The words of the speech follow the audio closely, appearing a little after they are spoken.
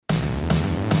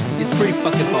pretty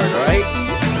fucking hard, all right?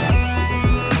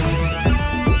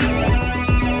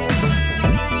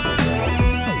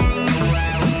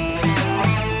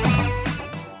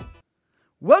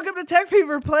 Welcome to Tech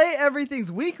Fever Play,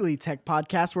 everything's weekly tech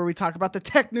podcast where we talk about the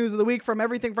tech news of the week, from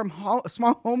everything from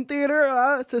small home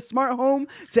theater to smart home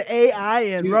to AI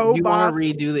and robots. Do you want to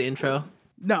redo the intro?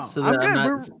 No, so I'm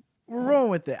good. We're rolling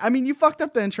with it. I mean, you fucked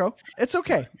up the intro. It's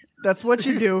okay. That's what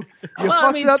you do. You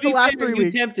fucked it up the last 3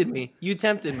 weeks. You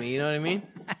tempted me. You know what I mean?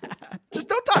 Just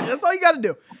don't talk. That's all you got to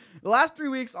do. The last 3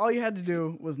 weeks, all you had to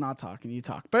do was not talk, and you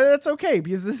talk. But it's okay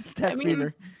because this is Tech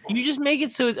Fever. You just make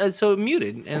it so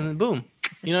muted, and boom.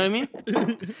 You know what I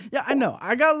mean? Yeah, I know.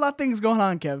 I got a lot of things going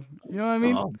on, Kev. You know what I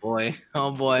mean?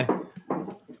 Oh boy.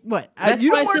 What? That's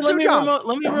you don't work let 2 jobs.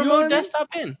 Let me remote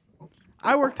desktop in.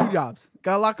 I work 2 jobs.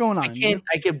 Got a lot going on.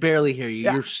 I can barely hear you.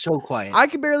 Yeah. You're so quiet. I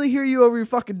can barely hear you over your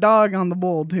fucking dog on the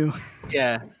bowl too.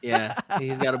 Yeah.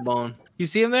 He's got a bone. You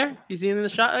see him there? You see him in the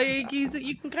shot?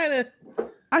 You can kind of.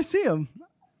 I see him.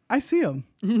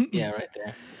 Yeah, right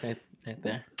there. Right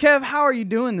there. Kev, how are you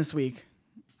doing this week?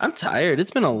 I'm tired.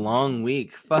 It's been a long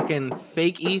week. Fucking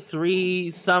fake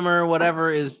E3 summer,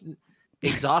 whatever, is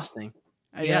exhausting.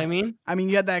 You know what I mean? I mean,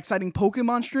 you had that exciting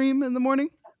Pokemon stream in the morning?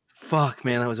 Fuck,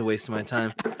 man, that was a waste of my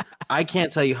time. I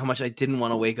can't tell you how much I didn't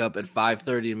want to wake up at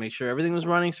 5:30 to make sure everything was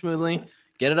running smoothly,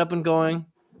 get it up and going.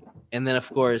 And then, of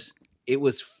course, it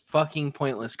was fucking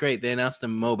pointless. Great, they announced a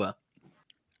MOBA.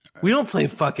 We don't play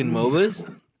fucking MOBAs.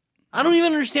 I don't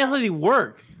even understand how they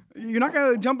work. You're not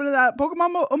going to jump into that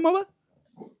Pokemon MOBA?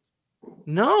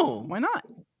 No. Why not?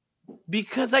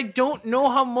 Because I don't know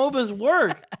how MOBAs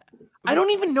work. I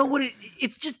don't even know what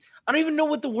it's just, I don't even know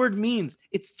what the word means.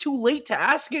 It's too late to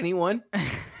ask anyone.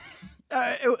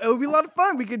 It would be a lot of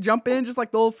fun. We could jump in just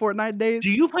like the old Fortnite days.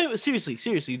 Do you play, seriously,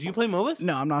 do you play MOBAs?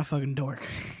 No, I'm not a fucking dork.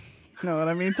 Know what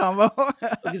I mean, Tombo?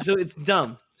 Okay, so it's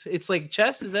dumb. It's like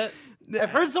chess, is that? I've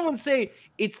heard someone say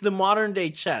it's the modern day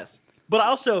chess. But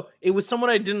also, it was someone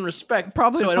I didn't respect.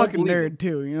 Probably so a fucking nerd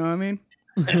too, you know what I mean?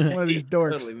 One of these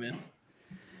dorks. Totally, man.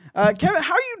 Kevin,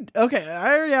 how are you? Okay,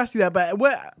 I already asked you that, but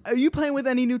what are you playing with?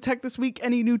 Any new tech this week?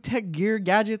 Any new tech gear,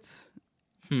 gadgets?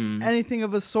 Anything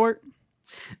of a sort?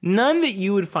 None that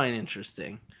you would find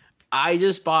interesting. I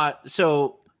just bought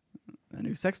a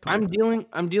new sex toy.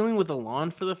 I'm dealing with a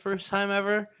lawn for the first time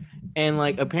ever, and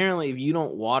like apparently if you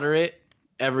don't water it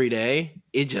every day,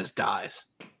 it just dies.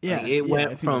 Yeah, like, it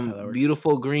went from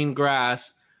beautiful green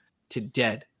grass to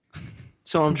dead.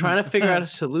 So I'm trying to figure out a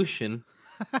solution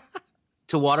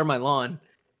to water my lawn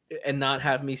and not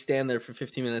have me stand there for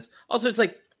 15 minutes. Also, it's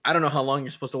like, I don't know how long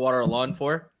you're supposed to water a lawn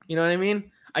for. You know what I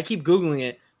mean? I keep Googling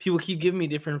it. People keep giving me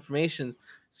different information.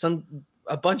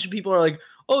 A bunch of people are like,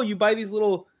 oh, you buy these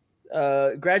little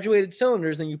graduated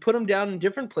cylinders and you put them down in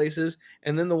different places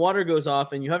and then the water goes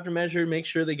off and you have to make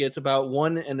sure they get about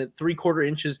 1 3/4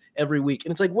 inches every week.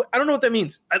 And it's like, what? I don't know what that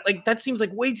means. That seems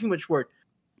like way too much work.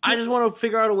 I just want to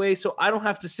figure out a way so I don't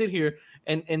have to sit here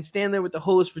and stand there with the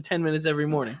hose for 10 minutes every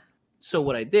morning. So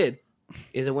what I did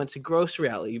is I went to Grocery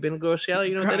Outlet. You've been to Grocery Outlet?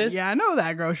 You know what that is? Yeah, I know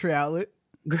that Grocery Outlet.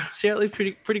 Grocery Outlet,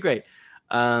 pretty great.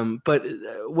 But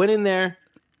went in there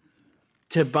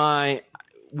to buy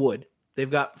wood. They've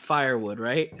got firewood,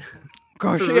 right?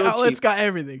 Grocery Outlet's got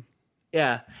everything.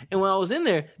 Yeah. And when I was in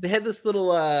there, they had this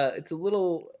little it's a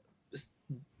little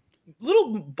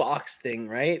box thing,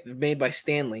 right? Made by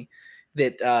Stanley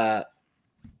that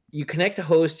you connect a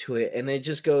hose to it and it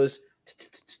just goes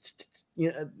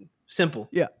simple.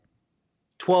 Yeah.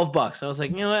 $12. I was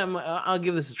like, you know what? I'll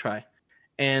give this a try.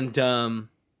 And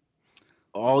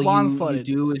all you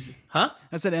do is, huh?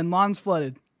 I said, and lawn's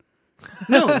flooded.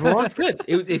 No, the lawn's good.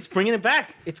 It's bringing it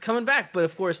back. It's coming back. But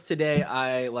of course, today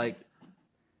I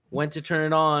went to turn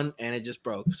it on and it just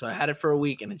broke. So I had it for a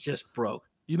week and it just broke.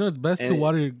 You know, it's best to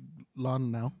water your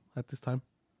lawn now at this time.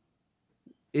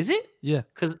 Is it? Yeah.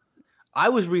 Because I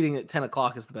was reading at 10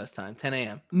 o'clock is the best time, 10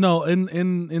 a.m. No,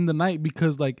 in the night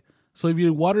because so if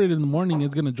you water it in the morning,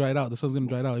 it's gonna dry it out. The sun's gonna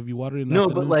dry it out. If you water it in the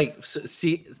afternoon,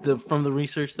 but from the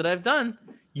research that I've done,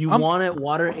 you want to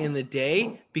water in the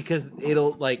day because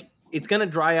it'll it's gonna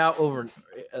dry out over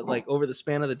the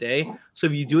span of the day. So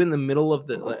if you do it in the middle of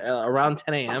the around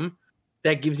 10 a.m.,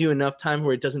 that gives you enough time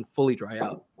where it doesn't fully dry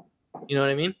out. You know what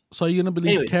I mean? So are you gonna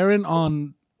believe Karen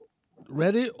on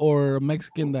Reddit or a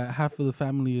Mexican that half of the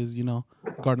family is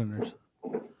gardeners?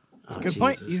 That's a good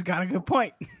point. He's got a good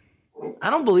point. I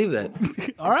don't believe that.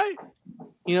 All right.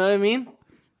 You know what I mean?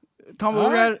 Tombo,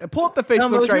 All right. pull up the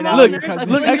Facebooks right now. Look, Your cousin.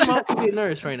 look, Actually, actually- I could be a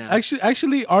nurse right now.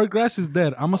 Actually, our grass is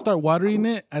dead. I'm gonna start watering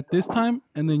it at this time,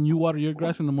 and then you water your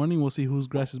grass in the morning. We'll see whose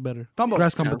grass is better. Tombo.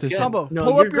 Grass Sounds competition. good. Tombo, No,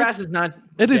 pull your up grass is not.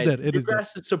 It is dead. dead. It your is dead.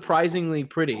 grass is surprisingly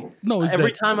pretty. No, it's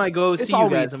Every dead. time I go see all you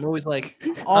guys, weeds. I'm always like,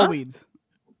 all huh? weeds.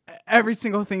 Every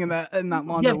single thing in that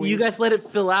lawn. Yeah, but you guys let it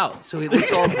fill out, so it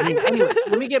looks all green. Anyway,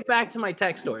 let me get back to my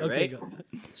tech story, Okay, right? go.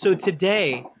 So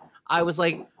today, I was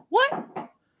like, what?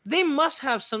 They must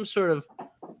have some sort of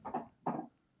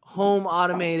home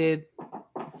automated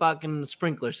fucking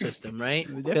sprinkler system, right?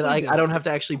 They That definitely like do. I don't have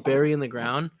to actually bury in the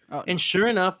ground. Oh. And sure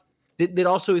enough, it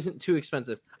also isn't too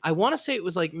expensive. I want to say it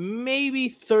was like maybe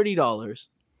 $30.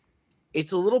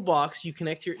 It's a little box you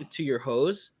connect to your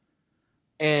hose,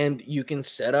 and you can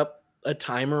set up a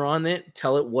timer on it,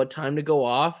 tell it what time to go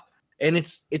off, and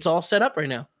it's all set up right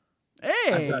now. I've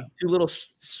Hey, got 2 little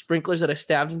sprinklers that I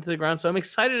stabbed into the ground, so I'm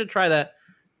excited to try that.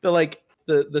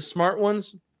 The smart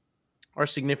ones are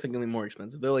significantly more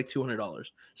expensive. They're like $200.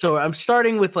 So I'm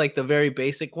starting with like the very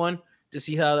basic one to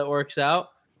see how that works out.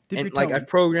 dip your And like toe in. I've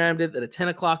programmed it that at 10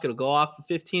 o'clock it'll go off for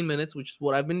 15 minutes, which is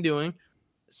what I've been doing.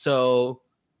 So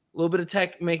a little bit of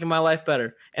tech making my life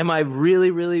better. Am I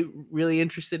really, really, really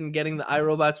interested in getting the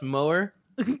iRobot's mower?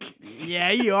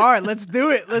 Yeah, you are. Let's do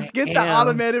it. Let's get the am.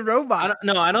 automated robot.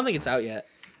 I don't think it's out yet.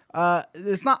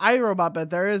 It's not iRobot, but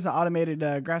there is an automated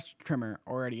grass trimmer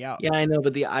already out. Yeah, I know,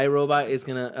 but the iRobot is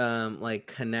gonna like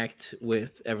connect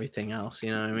with everything else.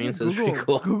 You know what I mean? So it's pretty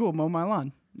cool. Google mow my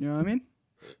lawn. You know what I mean?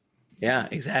 Yeah,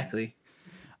 exactly.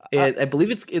 I believe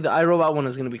the iRobot one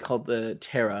is gonna be called the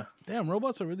Terra. Damn,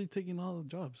 robots are really taking all the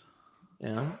jobs.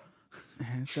 Yeah.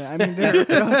 So, I mean,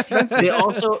 they're expensive. They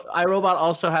also iRobot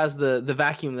also has the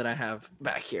vacuum that I have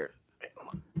back here.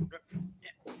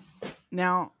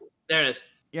 Now, There it is.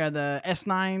 yeah, the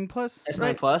S9 Plus. S9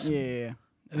 right? Plus? Yeah.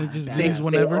 And it just badass. leaves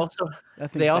whenever.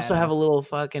 They also have a little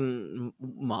fucking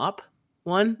mop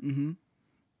one, Mm-hmm.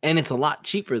 and it's a lot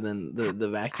cheaper than the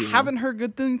vacuum. one. Haven't heard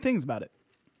good things about it.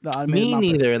 The automated Me mopper.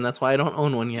 neither, and that's why I don't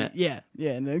own one yet. Yeah,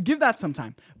 and give that some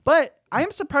time. But I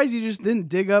am surprised you just didn't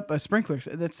dig up a sprinkler.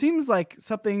 That seems like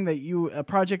something a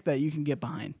project that you can get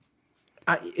behind.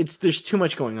 There's too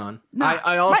much going on. Nah,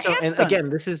 I my also aunt's and done again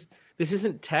this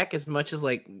isn't tech as much as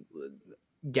like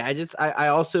gadgets. I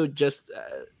also just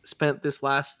spent this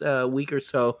last week or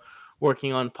so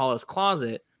working on Paula's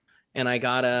closet, and I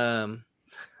got I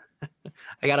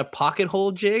got a pocket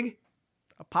hole jig.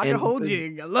 A pocket And hole the-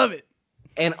 jig. I love it.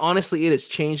 And honestly, it has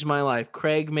changed my life.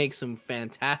 Craig makes some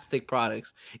fantastic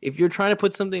products. If you're trying to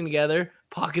put something together,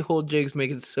 pocket hole jigs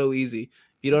make it so easy. If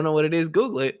you don't know what it is,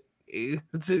 Google it.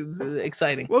 It's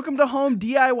exciting. Welcome to Home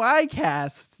DIY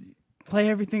Cast. Play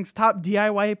Everything's top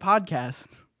DIY podcast.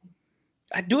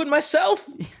 I do it myself.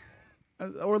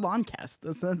 Or Lawncast.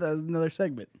 That's another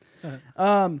segment.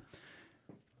 Uh-huh.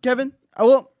 Kevin,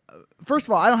 first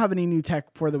of all, I don't have any new tech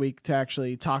for the week to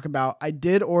actually talk about. I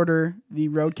did order the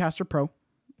Rodecaster Pro.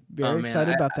 Very Oh, man,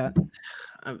 excited about that.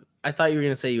 I thought you were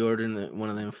gonna say you ordered one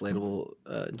of the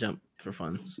inflatable jump for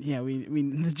funds. Yeah, we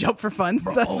the jump for funds.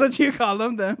 That's what you call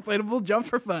them, the inflatable jump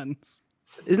for funds.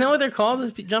 Isn't that what they're called?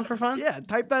 Is jump for fun? Yeah,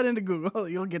 type that into Google.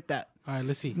 You'll get that. All right,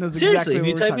 let's see. That's Seriously, exactly if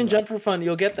you what we're type talking in about. jump for fun,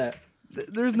 you'll get that.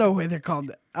 There's no way they're called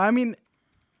that. I mean,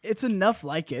 it's enough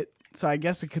like it, so I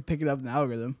guess it could pick it up in the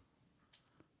algorithm.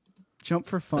 Jump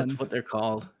for funds. That's what they're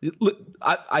called. Look,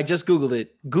 I just Googled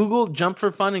it. Google jump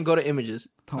for fun and go to images.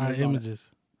 All right, Tumbles on it.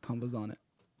 images. Tumbles on it.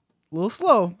 A little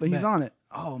slow, but he's Bet. on it.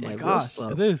 Oh my Yeah, real gosh. slow.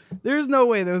 It is. There's no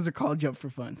way those are called jump for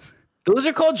funds. Those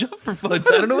are called jump for funds.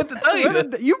 I don't know what to tell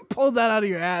you. You pulled that out of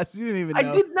your ass. You didn't even know.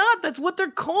 I did not. That's what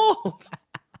they're called.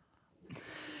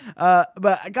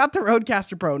 But I got the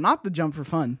Rodecaster Pro, not the jump for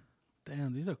fun.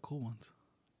 Damn, these are cool ones.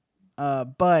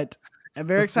 But I'm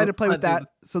very excited to play with that.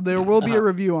 So there will be a Uh-huh.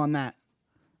 review on that.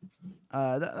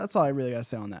 That's all I really gotta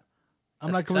say on that. I'm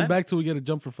That's not coming exciting. back till we get a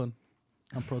jump for fun.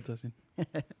 I'm protesting.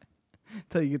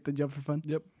 Till you get the jump for fun.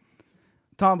 Yep.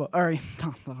 Tombo. All right.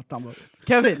 Tombo.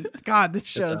 Kevin. God, this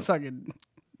show What's is fucking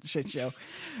shit show.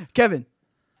 Kevin,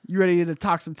 you ready to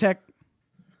talk some tech?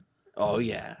 Oh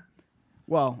yeah.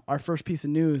 Well, our first piece of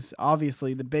news,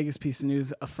 obviously the biggest piece of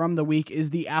news from the week, is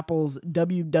the Apple's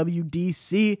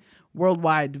WWDC,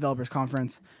 Worldwide Developers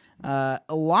Conference. A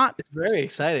lot. It's very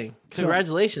exciting.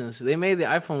 Congratulations. They made the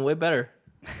iPhone way better.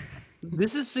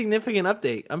 This is a significant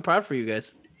update. I'm proud for you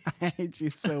guys. I hate you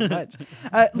so much.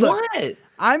 Look, What?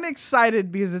 I'm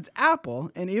excited because it's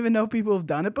Apple, and even though people have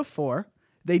done it before,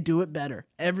 they do it better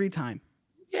every time.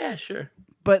 Yeah, sure.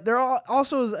 But they're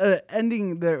also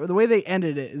ending the way they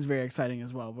ended it is very exciting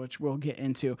as well, which we'll get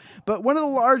into. But one of the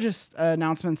largest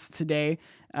announcements today,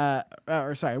 one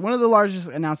of the largest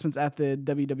announcements at the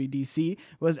WWDC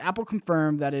was Apple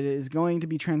confirmed that it is going to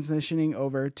be transitioning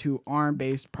over to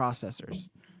ARM-based processors.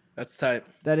 That's tight.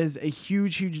 That is a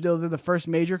huge, huge deal. They're the first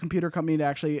major computer company to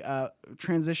actually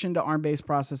transition to ARM-based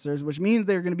processors, which means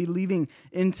they're going to be leaving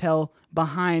Intel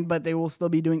behind, but they will still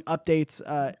be doing updates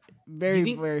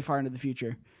very far into the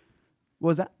future. What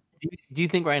was that? Do you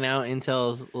think right now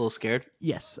Intel's a little scared?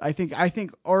 Yes, I think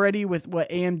already with what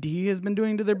AMD has been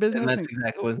doing to their business, And that's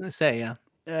exactly what I was going to say, yeah.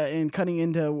 And cutting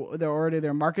into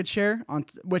their market share on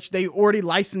which they already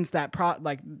licensed that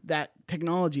that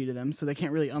technology to them, so they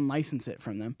can't really unlicense it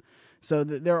from them. So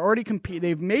they're already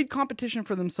they've made competition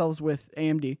for themselves with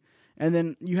AMD, and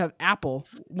then you have Apple,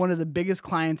 one of the biggest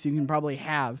clients you can probably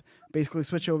have, basically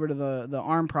switch over to the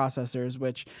ARM processors,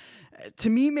 which to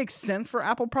me makes sense for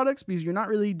Apple products because you're not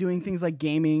really doing things like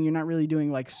gaming, you're not really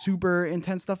doing like super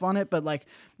intense stuff on it, but like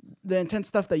the intense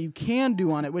stuff that you can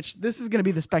do on it, which this is going to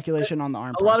be the speculation on the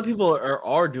ARM processor. A lot of people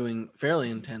are doing fairly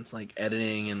intense like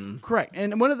editing and correct.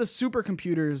 And one of the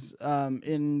supercomputers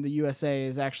in the USA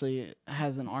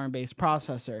has an ARM-based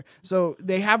processor. So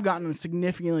they have gotten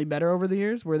significantly better over the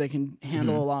years where they can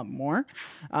handle a lot more.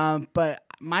 But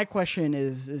my question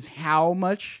is how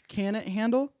much can it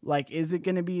handle? Like, is it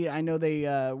going to be, I know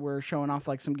they were showing off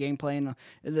like some gameplay and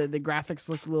the graphics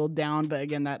look a little down, but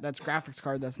again, that's graphics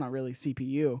card. That's not really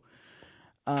CPU.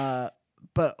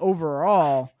 But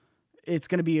overall, it's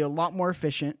going to be a lot more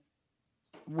efficient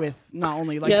with not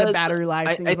only like the battery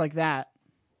life, things like that.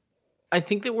 I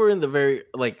think that we're in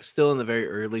still in the very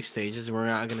early stages. We're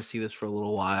not going to see this for a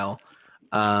little while.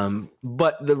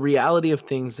 But the reality of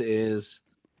things is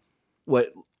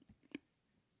what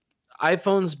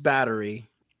iPhone's battery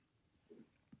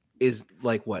is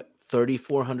like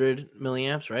 3,400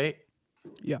 milliamps, right?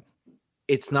 Yeah.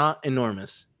 It's not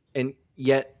enormous. And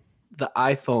yet the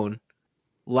iPhone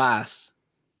lasts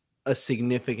a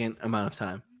significant amount of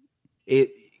time.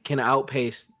 It can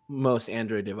outpace most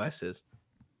Android devices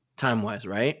time-wise,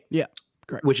 right? Yeah,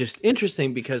 correct. Which is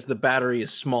interesting because the battery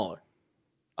is smaller.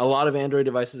 A lot of Android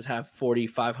devices have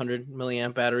 4,500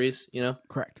 milliamp batteries,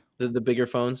 Correct. The bigger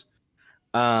phones.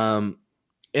 And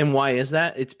why is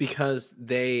that? It's because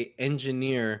they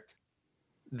engineer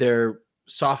their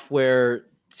software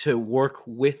to work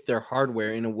with their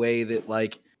hardware in a way that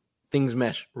like things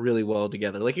mesh really well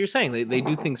together. Like you're saying, they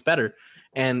do things better,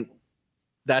 and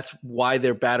that's why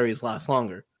their batteries last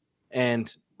longer.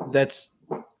 And I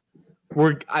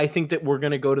think that we're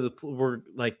gonna go to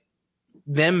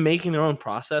them making their own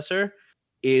processor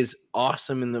is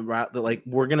awesome in the route that like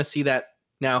we're gonna see that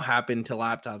now happen to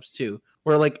laptops too,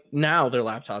 where like now their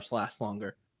laptops last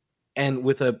longer, and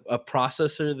with a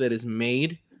processor that is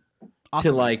made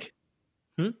to like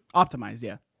optimize.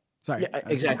 Yeah, sorry. Yeah,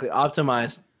 exactly.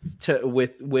 Optimized to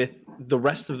with the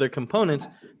rest of their components.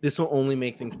 This will only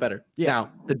make things better. Yeah.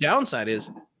 Now the downside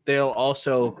is they'll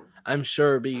also, I'm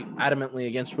sure, be adamantly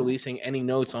against releasing any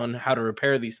notes on how to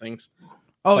repair these things.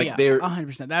 Oh yeah, they're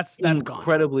 100%. That's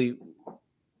incredibly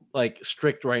like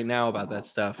strict right now about that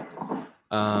stuff.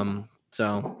 I'm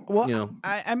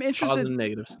interested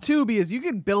negatives too, because you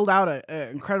could build out an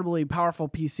incredibly powerful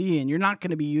PC and you're not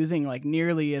going to be using like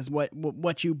nearly as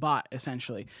what you bought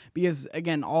essentially, because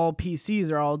again, all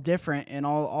PCs are all different and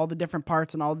all the different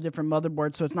parts and all the different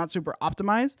motherboards, so it's not super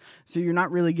optimized. So you're not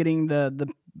really getting the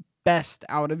best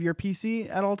out of your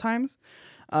PC at all times.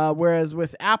 Whereas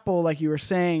with Apple, like you were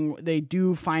saying, they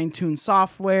do fine-tune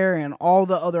software and all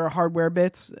the other hardware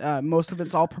bits. Most of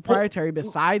it's all proprietary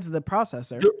besides the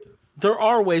processor. There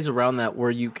are ways around that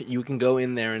where you can go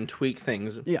in there and tweak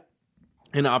things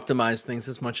and optimize things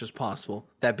as much as possible.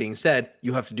 That being said,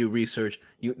 you have to do research.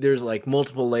 There's like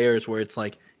multiple layers where it's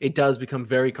like it does become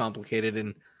very complicated,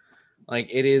 and like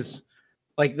it is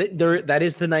like that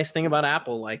is the nice thing about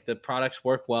Apple. Like the products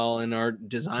work well and are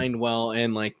designed well,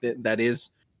 and like that is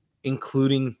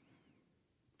including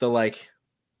the like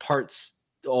parts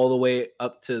all the way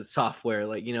up to software.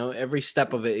 Like, every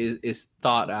step of it is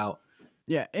thought out.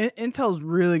 Yeah, Intel's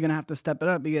really going to have to step it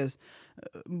up because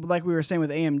like we were saying with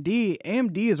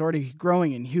AMD is already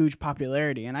growing in huge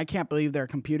popularity, and I can't believe there are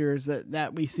computers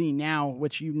that we see now,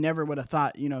 which you never would have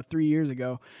thought, 3 years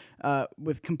ago,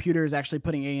 with computers actually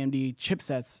putting AMD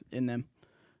chipsets in them,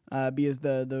 because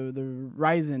the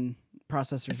Ryzen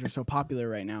processors are so popular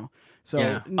right now. So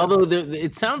yeah. Although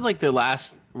it sounds like their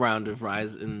last round of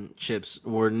Ryzen chips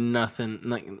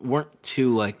weren't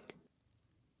too like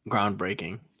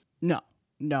groundbreaking.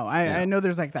 No, I know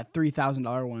there's like that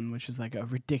 $3,000 one, which is like a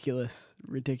ridiculous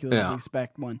ridiculously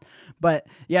spec one. But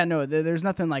yeah, no, there's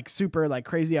nothing like super like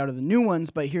crazy out of the new ones.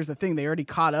 But here's the thing: they already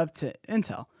caught up to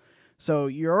Intel, so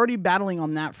you're already battling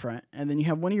on that front. And then you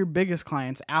have one of your biggest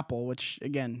clients, Apple, which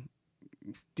again,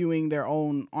 doing their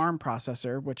own ARM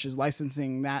processor, which is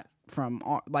licensing that from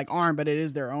like ARM, but it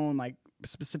is their own like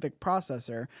specific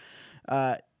processor.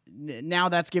 Now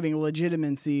that's giving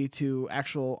legitimacy to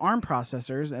actual ARM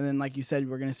processors. And then, like you said,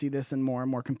 we're going to see this in more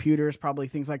and more computers, probably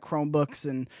things like Chromebooks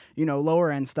and,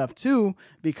 lower end stuff too,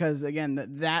 because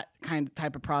again, that kind of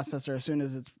type of processor, as soon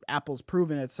as Apple's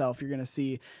proven itself, you're going to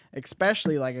see,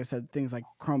 especially like I said, things like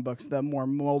Chromebooks, the more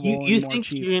mobile and more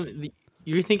cheap.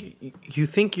 You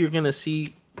think you're going to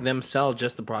see them sell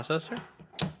just the processor?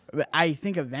 I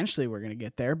think eventually we're going to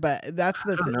get there, but that's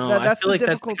the thing. I feel like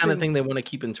that's the kind of thing they want to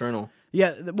keep internal.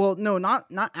 Yeah, well, no, not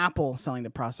Apple selling the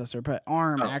processor, but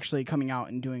ARM actually coming out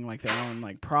and doing like their own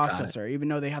like processor, even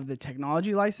though they have the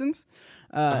technology license.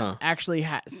 Actually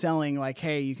selling like,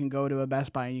 hey, you can go to a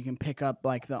Best Buy and you can pick up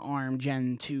like the ARM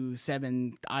Gen 2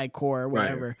 7 iCore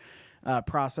whatever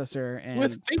processor and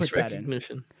with face put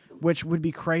recognition. That in. Which would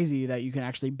be crazy that you can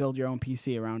actually build your own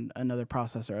PC around another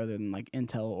processor other than like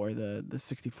Intel or the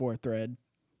 64 thread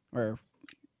or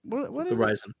what is the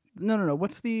Ryzen? It? No.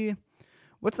 What's the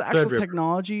actual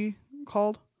technology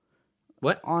called?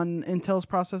 What on Intel's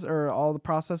processor or all the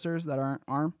processors that aren't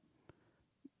ARM?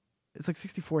 It's like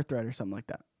 64 thread or something like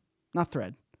that. Not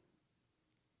thread.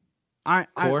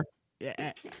 Core.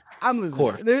 I'm losing.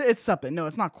 Core. It's something. No,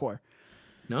 it's not Core.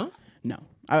 No.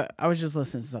 I was just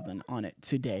listening to something on it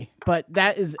today, but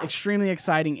that is extremely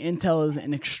exciting. Intel is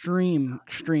in extreme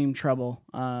trouble.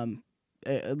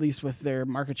 At least with their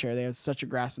market share, they have such a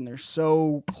grasp and they're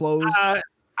so close.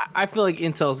 I feel like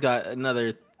Intel's got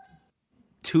another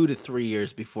 2 to 3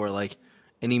 years before like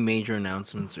any major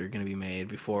announcements are going to be made.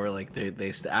 Before like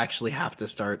they actually have to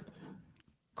start.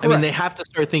 Correct. I mean, they have to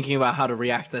start thinking about how to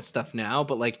react to that stuff now,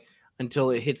 but like.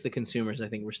 Until it hits the consumers, I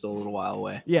think we're still a little while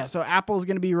away. Yeah, so Apple's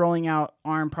going to be rolling out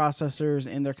ARM processors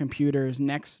in their computers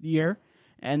next year,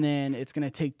 and then it's going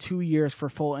to take 2 years for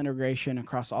full integration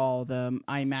across all the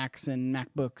iMacs and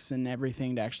MacBooks and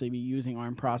everything to actually be using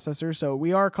ARM processors. So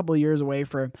we are a couple of years away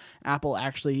for Apple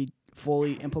actually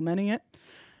fully implementing it.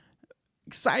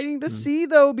 Exciting to see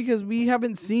though, because we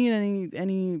haven't seen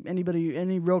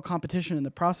any real competition in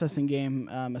the processing game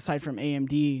aside from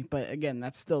AMD. But again,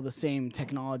 that's still the same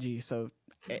technology, so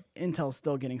Intel's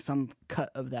still getting some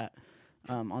cut of that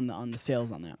on the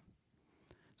sales on that.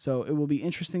 So it will be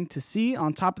interesting to see.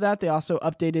 On top of that, they also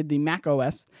updated the Mac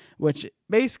OS, which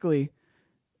basically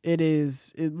it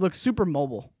looks super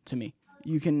mobile to me.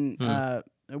 You can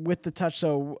with the touch.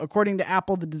 So according to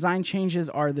Apple, the design changes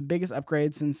are the biggest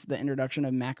upgrade since the introduction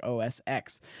of Mac OS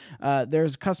X.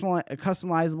 There's a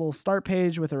customizable start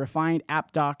page with a refined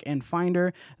app dock and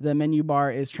finder. The menu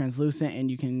bar is translucent,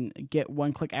 and you can get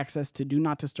one-click access to Do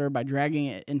Not Disturb by dragging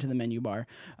it into the menu bar.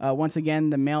 Once again,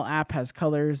 the Mail app has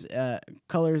colors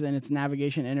in its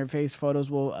navigation interface. Photos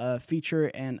will feature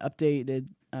an updated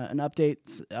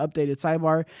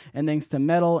sidebar, and thanks to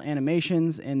Metal,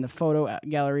 animations in the photo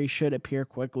gallery should appear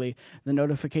quickly. The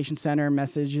notification center,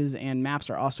 messages, and maps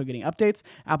are also getting updates.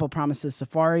 Apple promises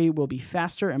Safari will be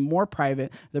faster and more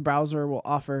private. The browser will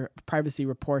offer privacy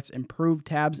reports, improved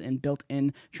tabs, and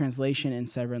built-in translation in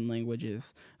 7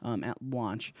 languages at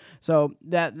launch. So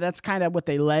that's kind of what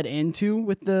they led into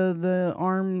with the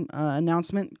ARM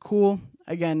announcement. Cool.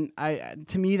 Again,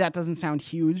 to me that doesn't sound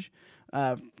huge.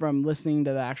 From listening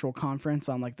to the actual conference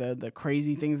on like the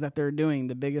crazy things that they're doing,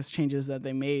 the biggest changes that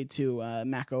they made to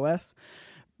Mac OS.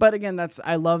 But again,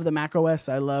 I love the Mac OS.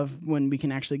 I love when we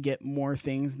can actually get more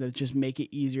things that just make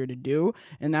it easier to do.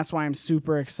 And that's why I'm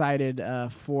super excited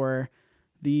for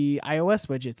the iOS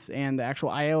widgets and the actual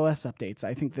iOS updates.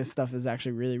 I think this stuff is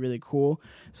actually really, really cool.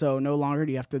 So no longer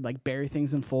do you have to like bury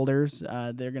things in folders.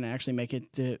 They're going to actually make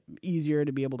it easier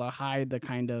to be able to hide the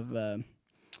kind of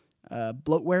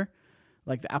bloatware,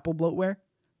 like the Apple bloatware.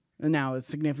 And now it's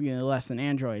significantly less than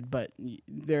Android, but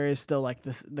there is still like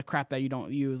the crap that you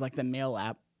don't use, like the Mail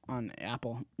app on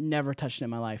Apple. Never touched it in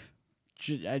my life.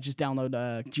 I just download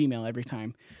Gmail every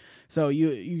time. So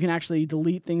you can actually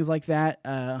delete things like that,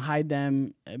 hide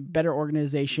them, better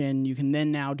organization. You can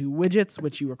then now do widgets,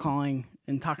 which you were calling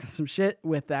and talking some shit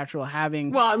with the actual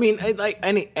having. Well, I mean,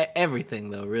 I need everything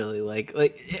though, really.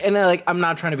 I'm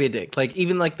not trying to be a dick. Like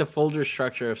even like the folder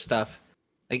structure of stuff,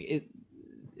 like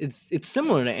it's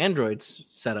similar to Android's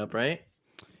setup, right?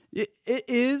 It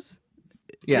is.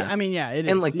 Yeah. I mean, yeah, it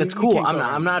is. And like that's cool.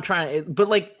 I'm not trying to, but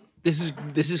like this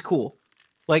is cool.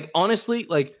 Like honestly,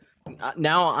 like.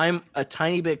 Now I'm a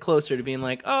tiny bit closer to being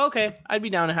like, oh, okay, I'd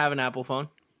be down to have an Apple phone.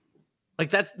 Like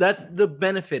that's the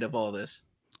benefit of all this.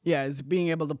 Yeah, is being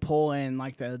able to pull in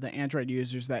like the Android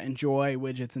users that enjoy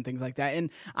widgets and things like that.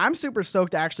 And I'm super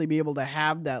stoked to actually be able to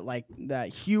have that like that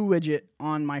Hue widget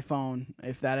on my phone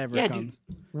if that ever comes.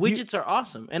 Dude, widgets are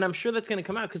awesome, and I'm sure that's gonna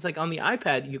come out because like on the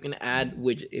iPad you can add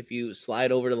widget if you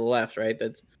slide over to the left, right?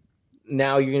 That's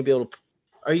now you're gonna be able to.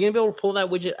 Are you gonna be able to pull that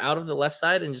widget out of the left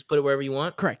side and just put it wherever you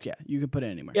want? Correct. Yeah, you can put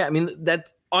it anywhere. Yeah, I mean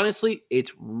that honestly,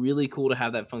 it's really cool to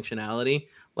have that functionality.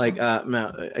 Like,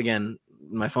 now, again,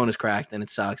 my phone is cracked and it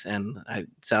sucks, and it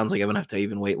sounds like I'm gonna have to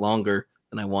even wait longer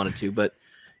than I wanted to. But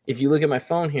if you look at my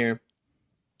phone here,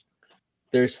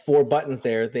 there's 4 buttons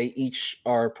there. They each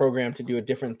are programmed to do a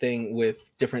different thing with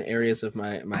different areas of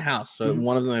my house. So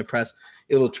one of them I press,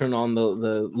 it'll turn on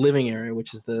the living area,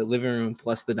 which is the living room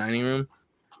plus the dining room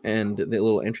and the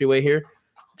little entryway here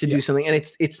to do something. And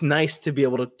it's nice to be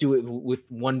able to do it with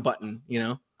one button,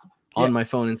 on my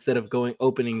phone instead of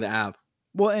opening the app.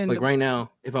 Well, and like right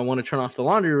now, if I want to turn off the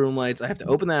laundry room lights, I have to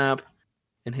open the app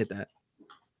and hit that.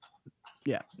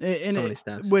 Yeah,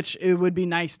 which it would be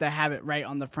nice to have it right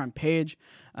on the front page.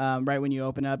 Right when you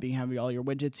open up, you can have all your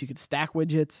widgets. You could stack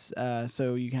widgets,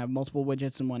 so you can have multiple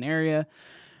widgets in one area.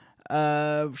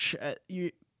 HomeKit's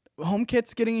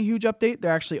getting a huge update.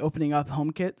 They're actually opening up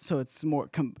HomeKit, so it's more.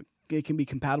 It can be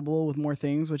compatible with more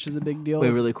things, which is a big deal.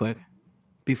 Wait, really quick,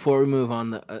 before we move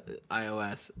on the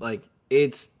iOS, like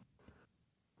it's.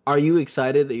 Are you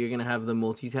excited that you're gonna have the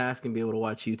multitask and be able to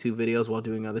watch YouTube videos while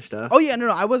doing other stuff? Oh yeah,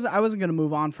 no, I wasn't gonna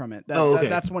move on from it. Okay.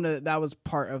 That was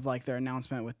part of like their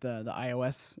announcement with the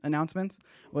iOS announcements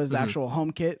was the actual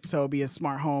HomeKit. So it'll be a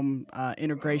smart home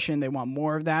integration. They want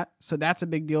more of that. So that's a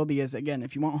big deal because again,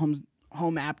 if you want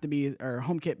home app to be or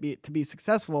HomeKit to be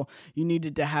successful, you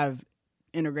needed to have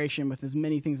integration with as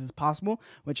many things as possible,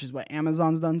 which is what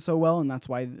Amazon's done so well, and that's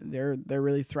why they're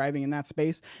really thriving in that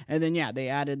space. And then they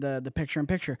added the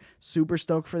picture-in-picture. Super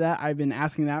stoked for that. I've been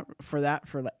asking for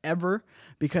forever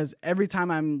because every time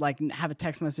I'm like have a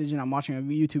text message and I'm watching a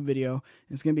YouTube video,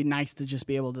 it's gonna be nice to just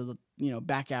be able to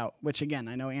back out. Which again,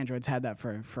 I know Android's had that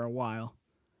for a while.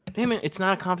 Hey man, it's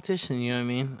not a competition. You know what I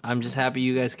mean? I'm just happy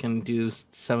you guys can do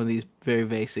some of these very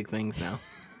basic things now.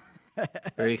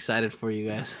 Very excited for you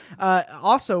guys.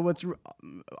 Also, what's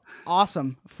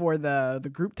awesome for the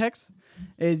group text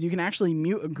is you can actually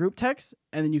mute a group text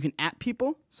and then you can @,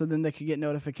 people, so then they could get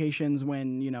notifications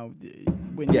when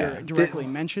you're directly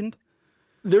mentioned.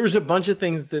 There was a bunch of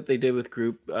things that they did with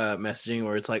group messaging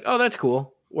where it's like, oh, that's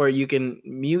cool. Where you can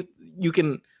mute, you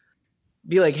can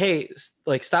be like, hey,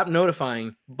 like stop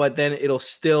notifying, but then it'll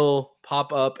still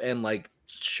pop up and like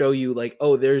show you like,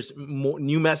 oh, there's more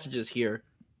new messages here.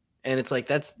 And it's like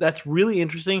that's really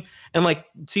interesting. And like,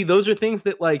 see, those are things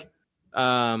that like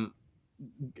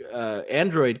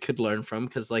Android could learn from,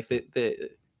 because like the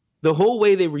whole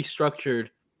way they restructured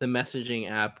the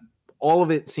messaging app, all of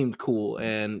it seemed cool,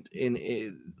 and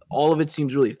all of it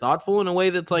seems really thoughtful in a way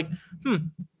that's like,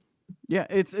 Yeah,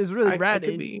 it's really rad,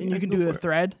 and you can do a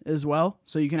thread as well,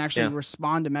 so you can actually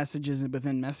respond to messages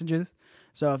within messages.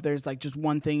 So if there's like just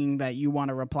one thing that you want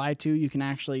to reply to, you can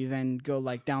actually then go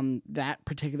like down that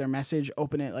particular message,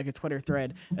 open it like a Twitter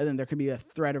thread, and then there could be a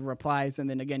thread of replies, and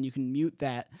then again you can mute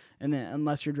that, and then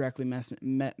unless you're directly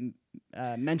mentioned,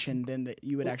 then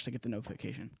you would actually get the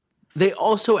notification. They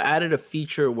also added a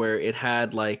feature where it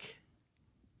had like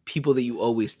people that you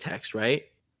always text, right?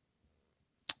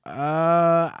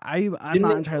 I'm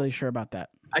not entirely sure about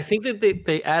that. I think that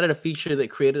they added a feature that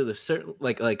created a certain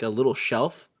like a little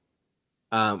shelf.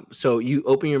 So you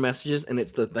open your messages and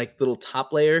it's the like little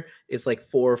top layer is like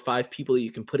 4 or 5 people that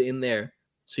you can put in there,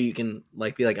 so you can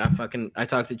like be like, I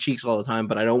talk to Cheeks all the time,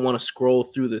 but I don't want to scroll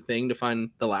through the thing to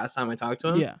find the last time I talked to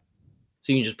him. Yeah.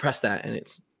 So you can just press that, and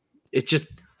it's just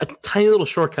a tiny little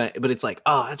shortcut, but it's like,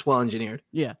 oh, that's well engineered.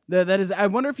 Yeah, that is. I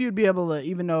wonder if you'd be able to,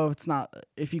 even though it's not,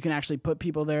 if you can actually put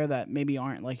people there that maybe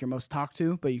aren't like your most talked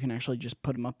to, but you can actually just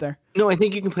put them up there. No, I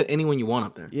think you can put anyone you want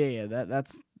up there. Yeah,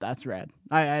 that's rad.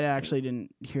 I actually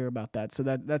didn't hear about that, so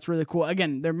that's really cool.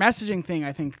 Again, their messaging thing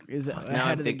I think is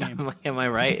ahead of the game. Am I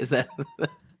right? Is that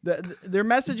their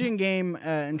messaging game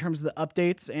in terms of the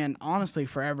updates, and honestly,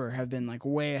 forever have been like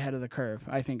way ahead of the curve.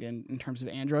 I think in terms of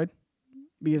Android.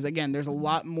 Because again, there's a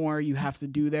lot more you have to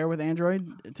do there with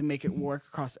Android to make it work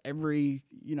across every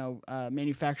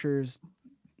manufacturer's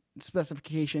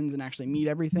specifications and actually meet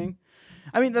everything.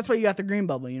 I mean, that's why you got the green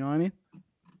bubble. You know what I mean?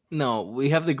 No, we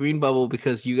have the green bubble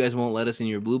because you guys won't let us in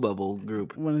your blue bubble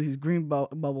group. One of these green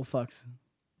bubble fucks.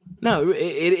 No,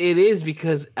 it is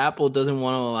because Apple doesn't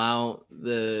want to allow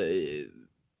the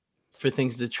for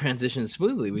things to transition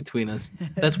smoothly between us.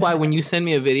 That's why when you send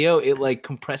me a video, it like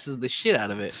compresses the shit out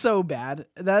of it. So bad.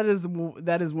 That is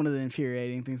one of the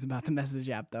infuriating things about the message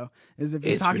app, though, is if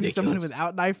you're It's talking to someone ridiculous.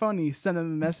 without an iPhone and you send them a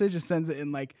message, it sends it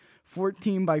in like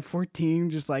 14 by 14,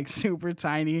 just like super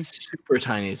tiny. Super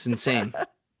tiny. It's insane.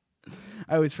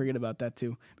 I always forget about that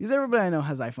too, because everybody I know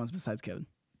has iPhones besides Kevin.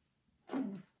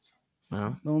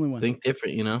 Well, The only one. think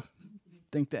different, you know?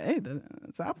 Think that, hey,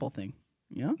 that's an Apple thing,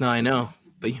 you know? No, I know.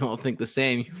 But you don't think the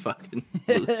same, you fucking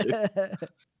loser.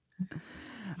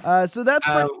 So that's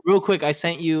Real quick, I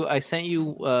sent you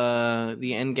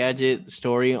the Engadget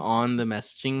story on the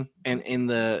messaging, and in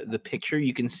the picture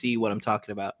you can see what I'm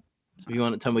talking about. So if you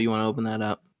want to tell me, you want to open that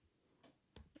up.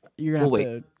 you're gonna have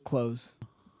We'll to close.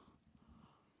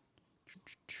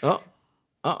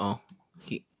 Oh,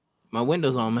 my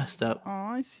window's all messed up. Oh,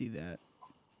 I see that.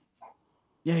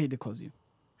 Yeah, he did close you.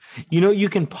 You know, you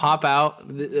can pop out.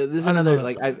 This is I don't another know.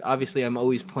 like. I'm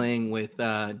always playing with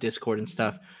Discord and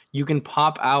stuff. You can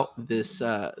pop out this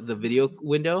the video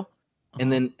window,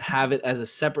 and then have it as a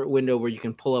separate window where you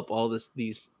can pull up all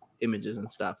these images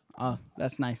and stuff. Oh,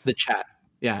 that's nice. The chat.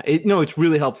 Yeah. It's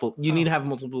really helpful. You need to have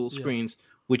multiple screens,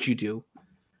 which you do.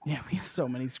 Yeah, we have so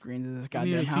many screens in this You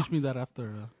need goddamn to house. teach me that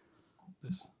after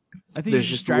this. I think There's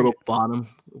you just a drag little it. bottom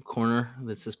corner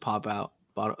that says pop out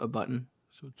a button.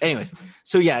 So Anyways,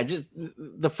 so yeah, just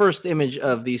the first image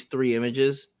of these 3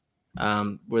 images,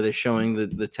 where they're showing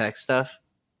the text stuff,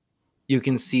 you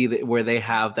can see that where they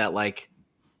have that like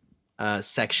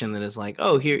section that is like,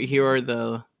 oh, here are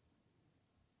the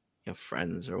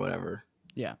friends or whatever.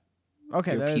 Yeah.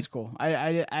 Okay, Your that is cool.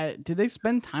 I did they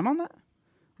spend time on that,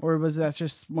 or was that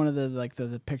just one of the like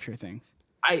the picture things?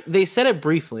 They said it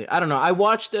briefly. I don't know. I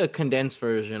watched a condensed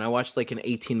version. I watched like an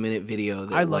 18-minute video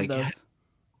that I love like those.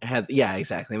 had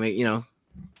exactly.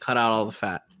 Cut out all the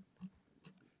fat.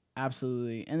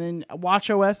 Absolutely. And then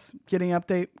WatchOS getting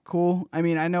update, cool. I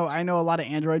mean, I know a lot of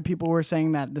Android people were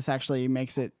saying that this actually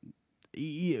makes it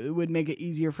would make it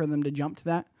easier for them to jump to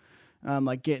that.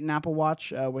 Like get an Apple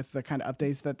Watch with the kind of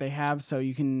updates that they have, so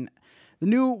you can. The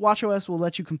new WatchOS will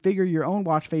let you configure your own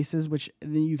watch faces, which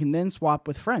you can then swap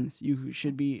with friends. It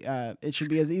should be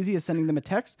as easy as sending them a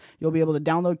text. You'll be able to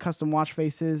download custom watch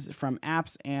faces from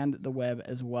apps and the web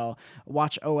as well.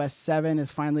 WatchOS 7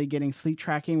 is finally getting sleep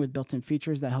tracking with built-in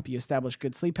features that help you establish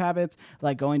good sleep habits,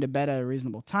 like going to bed at a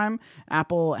reasonable time.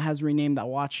 Apple has renamed that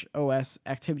WatchOS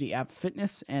activity app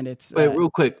Fitness, and it's Wait,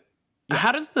 real quick.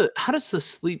 How does the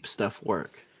sleep stuff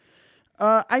work?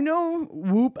 I know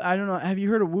Whoop. I don't know. Have you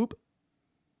heard of Whoop?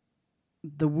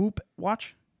 The Whoop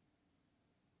watch.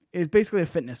 It's basically a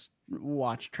fitness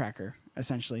watch tracker,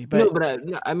 essentially. But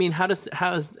I mean, how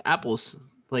is Apple's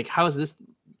like? How is this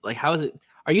like? How is it?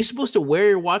 Are you supposed to wear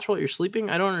your watch while you're sleeping?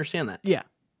 I don't understand that. yeah,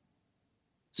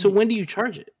 So when do you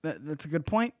charge it? that's a good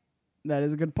point. That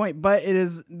is a good point. But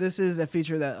this is a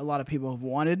feature that a lot of people have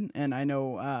wanted, and I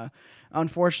know,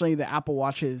 unfortunately, the Apple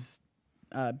Watch's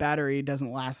battery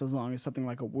doesn't last as long as something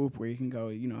like a Whoop, where you can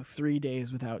go 3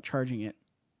 days without charging it.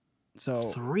 So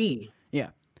 3.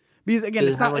 yeah, because again,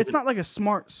 Does it's it have not like it's not like a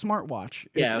smartwatch.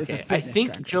 Yeah, It's a okay. I fitness think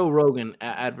tracker. Joe Rogan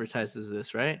advertises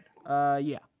this, right?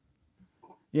 Yeah.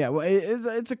 Yeah, well,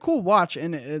 it's a cool watch,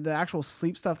 and the actual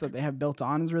sleep stuff that they have built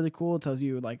on is really cool. It tells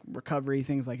you like recovery,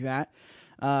 things like that,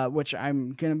 which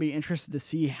I'm gonna be interested to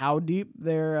see how deep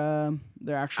their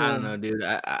actual. I don't know, dude.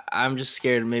 I'm just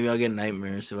scared. Maybe I'll get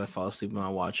nightmares if I fall asleep with my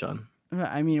watch on.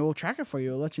 I mean, we'll track it for you.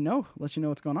 We'll let you know what's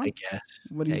going on. I guess.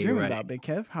 What are you you're dreaming right. about, Big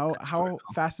Kev? How protocol.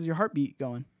 fast is your heartbeat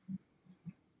going?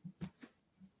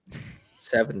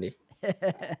 70,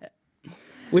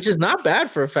 which is not bad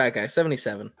for a fat guy.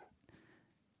 77.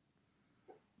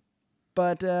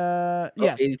 But Oh,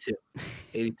 yeah, 82.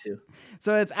 82.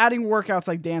 so it's adding workouts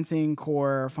like dancing,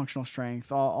 core, functional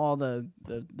strength, all the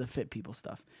fit people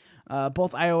stuff.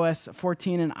 Both iOS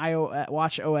 14 and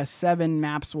WatchOS 7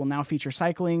 maps will now feature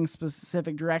cycling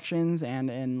specific directions, and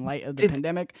in light of the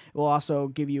pandemic, it will also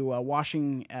give you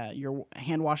your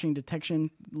hand washing detection,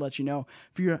 let you know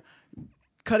if you're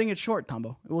cutting it short,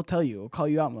 Tombo. It will tell you. It will call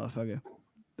you out, motherfucker.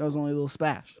 That was only a little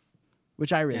splash,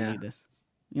 which I really need this.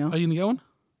 You know? Are you gonna get one?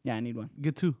 Yeah, I need one.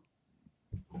 Get 2.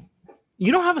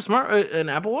 You don't have an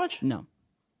Apple Watch? No.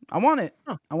 I want it.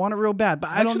 Huh. I want it real bad, but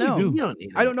I don't Actually know. do. You don't need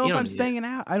it. I don't know You if I'm need staying it. in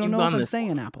I don't You've know if done I'm this staying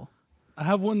in Apple. I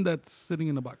have one that's sitting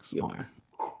in a box. You are.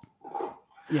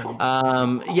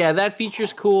 Yeah. Yeah, that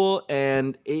feature's cool,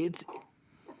 and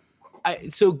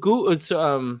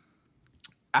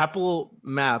Apple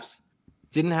Maps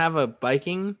didn't have a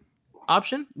biking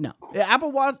option. No.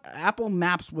 Apple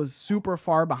Maps was super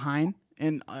far behind.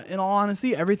 And in all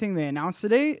honesty, everything they announced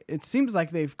today, it seems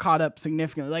like they've caught up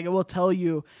significantly. Like it will tell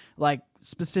you like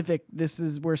specific. This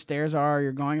is where stairs are.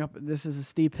 You're going up. This is a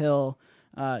steep hill.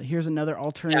 Here's another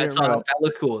alternative route. That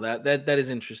looked cool. That is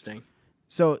interesting.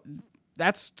 So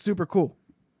that's super cool.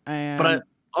 And but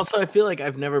I feel like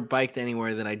I've never biked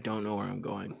anywhere that I don't know where I'm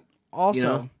going. Also, you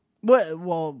know?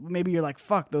 well, maybe you're like,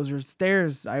 fuck, those are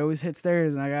stairs. I always hit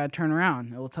stairs and I gotta turn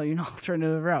around. It will tell you an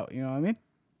alternative route. You know what I mean?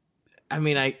 I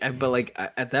mean, at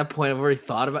that point, I've already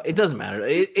thought about it. It doesn't matter.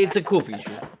 It's a cool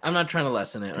feature. I'm not trying to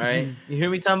lessen it, right? You hear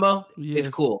me, Tumbo? Yes.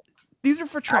 It's cool. These are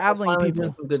for traveling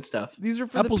people. Some good stuff. These are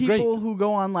for Apple's the people great. who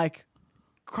go on like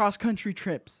cross-country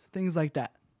trips, things like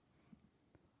that.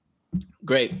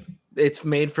 Great. It's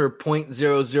made for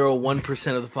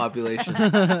 0.001% of the population.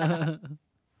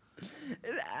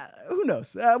 Who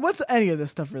knows? What's any of this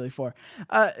stuff really for?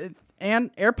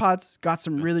 And AirPods got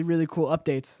some really, really cool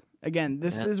updates. Again,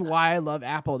 this is why I love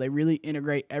Apple. They really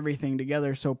integrate everything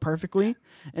together so perfectly.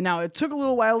 And now it took a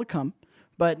little while to come,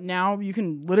 but now you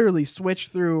can literally switch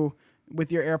through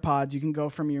with your AirPods. You can go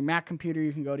from your Mac computer,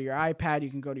 you can go to your iPad, you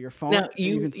can go to your phone. Now,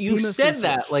 you said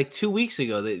that switch. like 2 weeks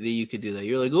ago that you could do that.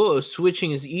 You're like, oh,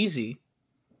 switching is easy.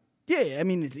 Yeah, I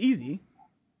mean, it's easy.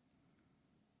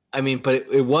 I mean, but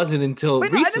it wasn't until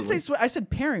Wait, no, recently. I didn't say I said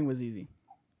pairing was easy.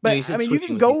 But you said I mean, you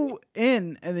switching can was go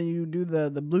in and then you do the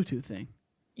Bluetooth thing.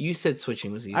 You said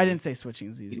switching was easy. I didn't say switching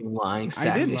is easy. You lying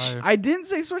I didn't. savage. I didn't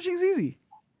say switching's easy.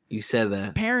 You said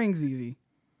that. Pairing's easy.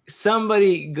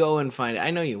 Somebody go and find it.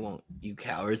 I know you won't, you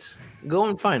cowards. Go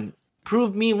and find it.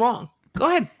 Prove me wrong. Go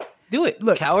ahead. Do it.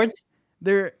 Look, cowards.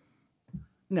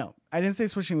 No, I didn't say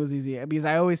switching was easy because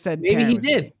I always said Maybe pairing he was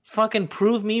did. easy. Fucking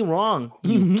prove me wrong,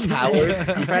 you cowards.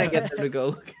 I'm trying to get them to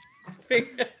go.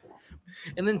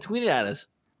 And then tweet it at us.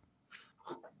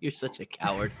 You're such a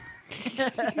coward.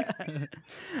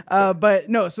 But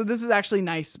no, so this is actually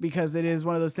nice because it is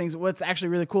one of those things. What's actually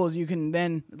really cool is you can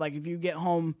then, like, if you get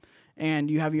home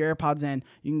and you have your AirPods in,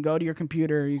 you can go to your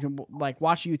computer, you can like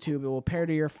watch YouTube, it will pair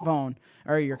to your phone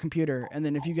or your computer, and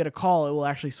then if you get a call, it will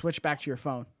actually switch back to your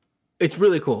phone. It's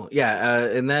really cool. Yeah,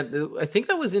 and that I think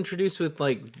that was introduced with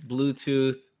like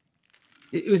Bluetooth.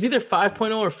 It was either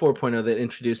 5.0 or 4.0 that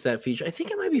introduced that feature. I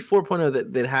think it might be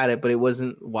 4.0 that had it, but it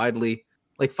wasn't widely.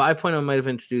 Like 5.0 might have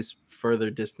introduced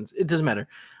further distance. It doesn't matter.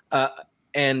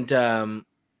 And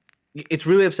it's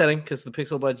really upsetting because the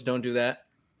Pixel Buds don't do that.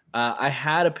 I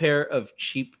had a pair of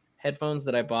cheap headphones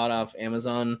that I bought off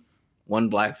Amazon one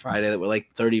Black Friday that were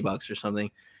like $30 or something.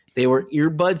 They were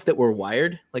earbuds that were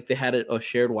wired. Like they had a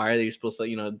shared wire that you're supposed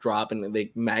to, drop and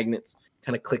they magnets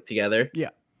kind of click together. Yeah.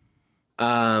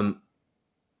 And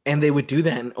they would do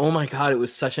that. And oh my God, it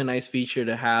was such a nice feature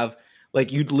to have.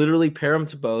 Like you'd literally pair them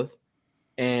to both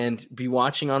and be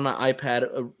watching on my iPad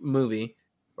a movie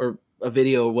or a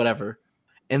video or whatever.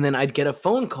 And then I'd get a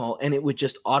phone call and it would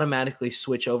just automatically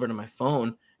switch over to my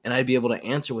phone and I'd be able to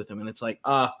answer with them. And it's like,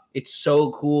 it's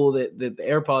so cool that the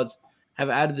AirPods have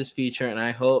added this feature. And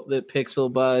I hope that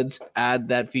Pixel Buds add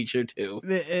that feature too.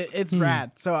 It's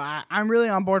rad. So I'm really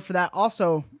on board for that.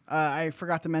 Also, I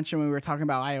forgot to mention when we were talking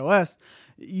about iOS,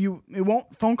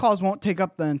 phone calls won't take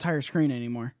up the entire screen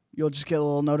anymore. You'll just get a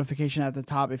little notification at the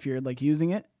top if you're like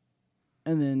using it.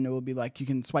 And then it will be like you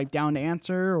can swipe down to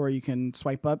answer or you can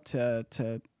swipe up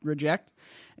to reject.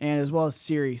 And as well as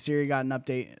Siri. Siri got an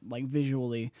update like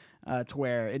visually to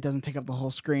where it doesn't take up the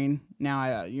whole screen.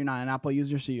 Now you're not an Apple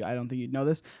user, so I don't think you'd know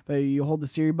this. But you hold the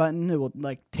Siri button, it will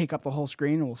like take up the whole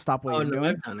screen. It will stop what you're doing.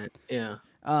 I've done it. Yeah.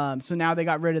 So now they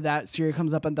got rid of that. Siri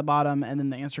comes up at the bottom, and then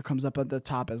the answer comes up at the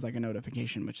top as like a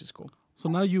notification, which is cool. So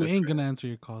now you ain't gonna answer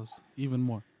your calls even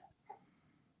more.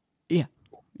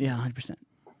 Yeah, 100%.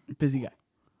 Busy guy.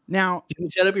 Now, Can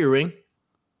you set up your Ring?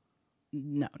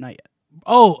 no, not yet.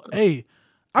 Oh, hey.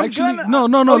 I'm Actually, gonna- no.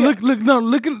 oh,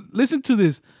 yeah. Listen to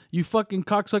this. You fucking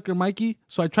cocksucker, Mikey.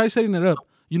 So I tried setting it up.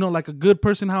 Like a good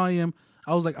person, how I am.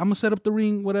 I was like, I'm gonna set up the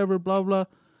Ring, whatever, blah blah.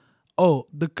 Oh,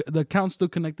 the account's still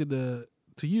connected to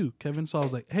you, Kevin. So I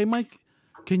was like, hey, Mike,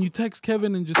 can you text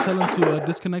Kevin and just tell him to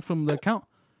disconnect from the account?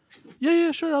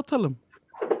 Yeah, sure. I'll tell him.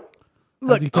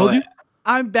 Look, Has he told you?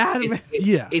 I'm bad.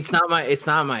 Yeah. It's not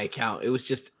my account. It was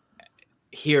just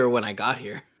here when I got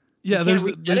here. Yeah, can't there's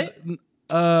reset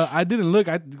I didn't look.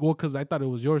 Because I thought it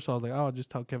was yours, so I was like, I'll just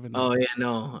tell Kevin. Oh yeah,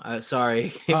 no,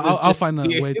 sorry. I'll find a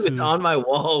way It was to- on my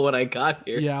wall when I got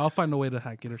here. Yeah, I'll find a way to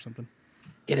hack it or something.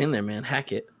 Get in there, man.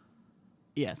 Hack it.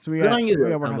 Yes, we Good got on you, to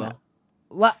though, work on Tumbo.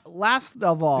 that. Last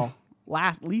of all,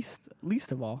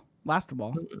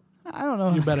 I don't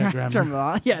know. You're better at grammar.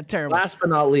 Terminology. Yeah, terrible. Last but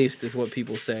not least is what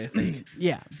people say. I think.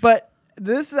 Yeah, but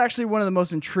this is actually one of the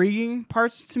most intriguing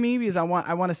parts to me because I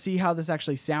want to see how this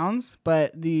actually sounds.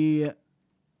 But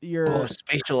your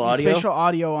spatial audio. spatial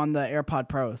audio on the AirPod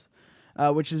Pros.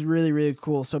 which is really, really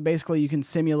cool. So basically, you can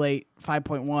simulate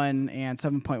 5.1 and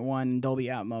 7.1 Dolby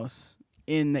Atmos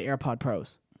in the AirPod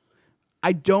Pros.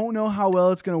 I don't know how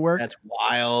well it's going to work. That's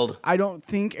wild. I don't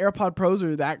think AirPod Pros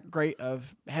are that great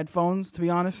of headphones, to be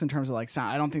honest, in terms of like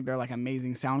sound. I don't think they're like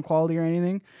amazing sound quality or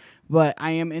anything, but I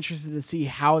am interested to see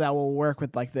how that will work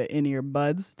with like the in-ear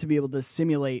buds to be able to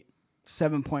simulate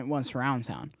 7.1 surround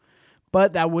sound.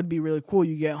 But that would be really cool.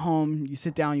 You get home, you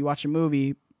sit down, you watch a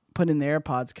movie, put in the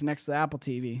AirPods, connects to the Apple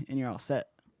TV, and you're all set.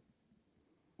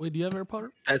 Wait, do you have AirPods?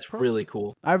 That's really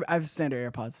cool. I've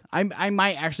standard AirPods. I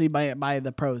might actually buy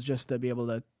the Pros just to be able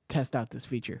to test out this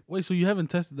feature. Wait, so you haven't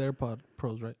tested the AirPod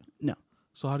Pros, right? No.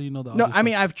 So how do you know the No, audio I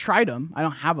mean, sucks? I've tried them. I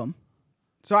don't have them.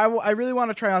 So I really want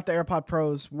to try out the AirPod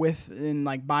Pros and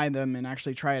like buy them and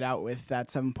actually try it out with that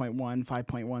 7.1,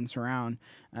 5.1 surround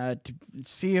to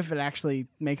see if it actually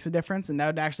makes a difference. And that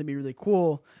would actually be really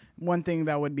cool. One thing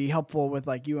that would be helpful with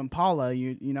like you and Paula,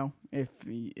 you know, if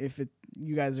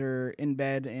you guys are in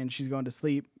bed and she's going to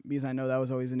sleep, because I know that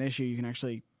was always an issue, you can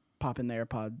actually pop in the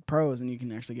AirPod Pros and you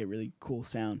can actually get really cool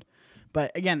sound.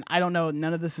 But again, I don't know.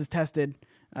 None of this is tested.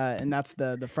 And that's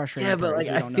the frustrating Yeah, part. but like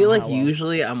is we I don't feel know like how well.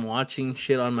 usually I'm watching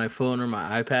shit on my phone or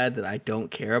my iPad that I don't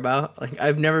care about. Like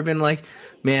I've never been like,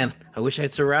 man, I wish I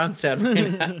had surround sound. Right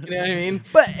now. You know what I mean?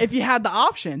 But if you had the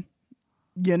option,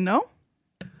 you know?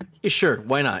 Yeah, sure,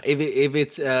 why not? If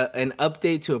it's an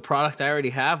update to a product I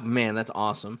already have, man, that's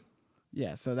awesome.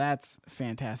 Yeah, so that's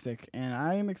fantastic. And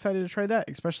I am excited to try that,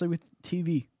 especially with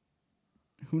TV.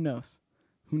 Who knows?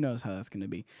 Who knows how that's going to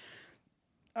be?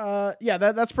 Yeah,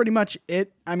 that's pretty much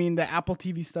it. I mean, the Apple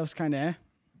TV stuff's kind of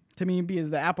to me, because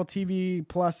the Apple TV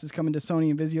Plus is coming to Sony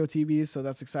and Vizio TVs, so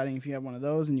that's exciting if you have one of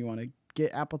those and you want to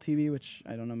get Apple TV, which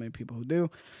I don't know many people who do.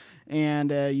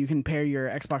 And you can pair your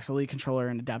Xbox Elite controller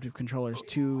and adaptive controllers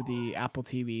to the Apple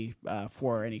TV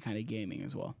for any kind of gaming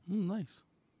as well. Nice.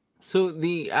 So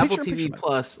the Apple TV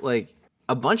Plus, like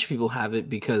a bunch of people have it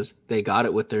because they got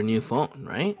it with their new phone,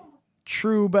 right?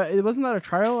 True, but it wasn't that a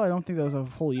trial? I don't think that was a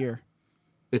full year.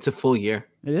 It's a full year.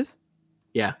 It is?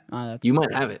 Yeah. You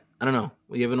might have it. I don't know.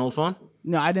 You have an old phone?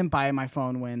 No, I didn't buy my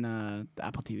phone when the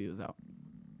Apple TV was out.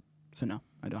 So no,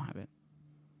 I don't have it.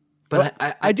 But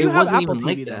I do have Apple TV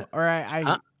like though. that. Or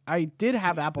I did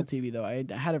have Apple TV though. I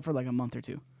had it for like a month or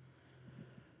two.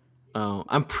 Oh,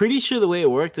 I'm pretty sure the way it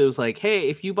worked, it was like, hey,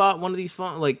 if you bought one of these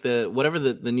phones, like whatever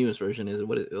the newest version is,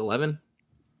 what is it, 11?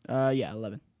 Yeah,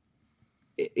 11.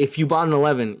 If you bought an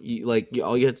 11,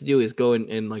 all you have to do is go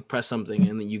and like press something,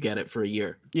 and then you get it for a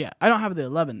year. Yeah, I don't have the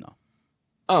 11 though.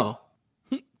 Oh,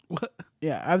 What?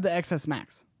 Yeah, I have the XS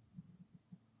Max.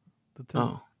 The 10.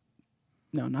 oh.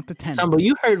 No, not the 10. Tumble,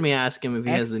 you heard me ask him if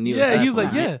he has the newest. Yeah, he was iPhone,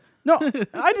 like, right? yeah. No,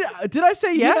 did I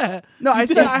say yeah? Yeah, No, I you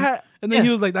said did. I had. And then yeah. he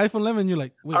was like, the iPhone 11. You're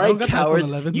like, wait, All I don't right, got the iPhone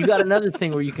cowards, 11. you got another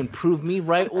thing where you can prove me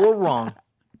right or wrong.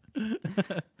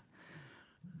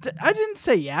 I didn't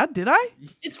say yeah, did I?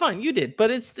 It's fine, you did,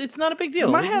 but it's not a big deal.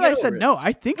 In my We head, can I get said over it. no.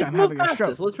 I think Let's I'm move having a past stroke.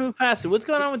 this. Let's move past it. What's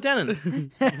going on with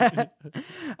Denon?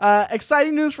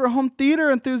 Exciting news for home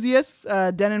theater enthusiasts.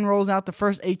 Denon rolls out the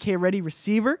first 8K ready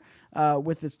receiver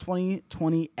with its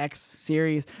 2020X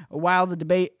series. While the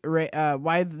debate, forget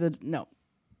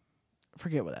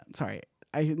what that. Sorry,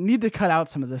 I need to cut out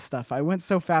some of this stuff. I went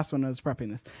so fast when I was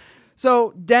prepping this.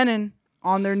 So Denon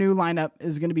on their new lineup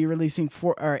is going to be releasing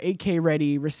 8K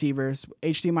ready receivers,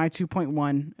 HDMI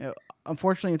 2.1.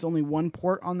 Unfortunately, it's only one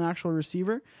port on the actual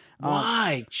receiver.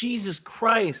 Why? Jesus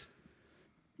Christ.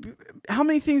 How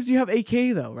many things do you have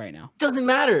 8K though right now? Doesn't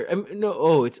matter.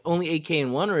 It's only 8K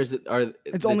in one, or is it?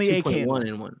 It's only 8K 2.1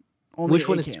 in one. Only Which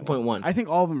one is 8K. 2.1? I think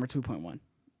all of them are 2.1.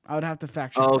 I would have to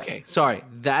fact check. Oh, that. okay. Sorry,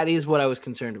 that is what I was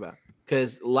concerned about.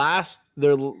 Because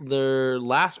their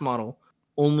last model,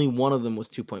 only one of them was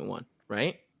 2.1,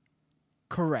 right?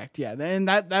 Correct. Yeah, and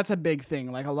that's a big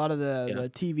thing. Like a lot of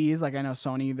the TVs, like I know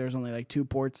Sony, there's only like 2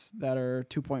 ports that are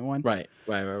 2.1. Right.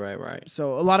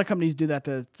 So a lot of companies do that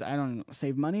to, I don't know,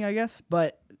 save money, I guess.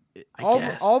 But all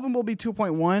of them will be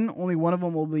 2.1. Only one of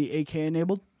them will be 8K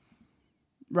enabled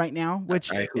right now, which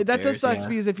that does suck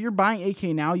because if you're buying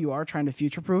 8K now, you are trying to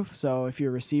future proof. So if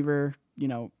your receiver,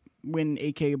 when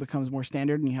 8K becomes more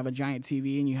standard and you have a giant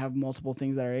TV and you have multiple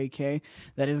things that are 8K,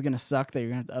 that is going to suck that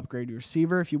you're going to have to upgrade your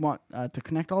receiver if you want to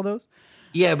connect all those.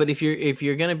 Yeah, but if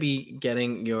you're going to be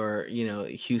getting your,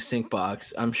 Hue Sync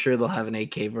box, I'm sure they'll have an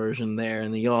 8K version there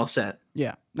and then you're all set.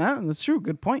 Yeah, no, that's true.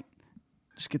 Good point.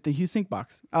 Just get the Hue Sync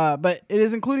box. But it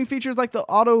is including features like the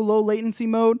auto low latency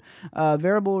mode,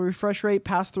 variable refresh rate,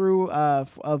 pass through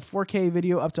of 4K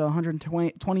video up to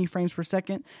 120 frames per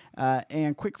second,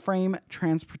 and quick frame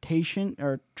transport.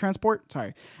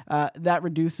 That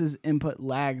reduces input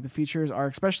lag. The features are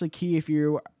especially key if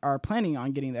you are planning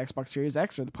on getting the Xbox Series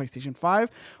X or the PlayStation 5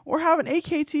 or have an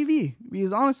 8K TV.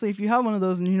 Because honestly, if you have one of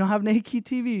those and you don't have an 8K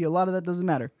TV, a lot of that doesn't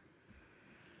matter.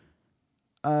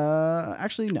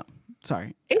 Actually, no.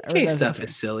 Sorry. 8K stuff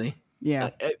is silly.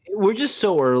 Yeah. We're just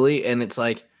so early, and it's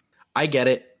like, I get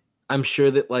it. I'm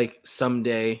sure that like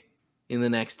someday in the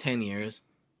next 10 years,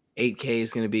 8K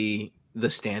is going to be the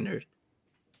standard.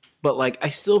 But like, I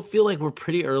still feel like we're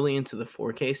pretty early into the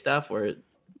 4K stuff. Where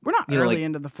we're not early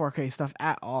into the 4K stuff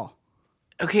at all.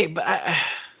 Okay, but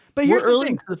here's we're early the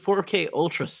thing. into the 4K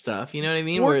Ultra stuff. You know what I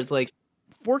mean? Where it's like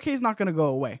 4K is not going to go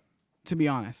away. To be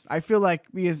honest, I feel like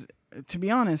because. To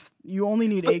be honest, you only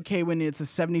need 8K when it's a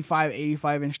 75,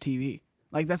 85-inch TV.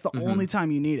 Like, that's the only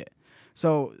time you need it.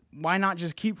 So why not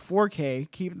just keep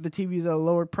 4K, keep the TVs at a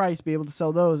lower price, be able to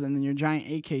sell those, and then your giant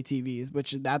 8K TVs,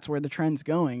 which that's where the trend's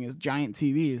going, is giant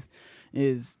TVs,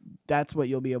 that's what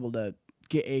you'll be able to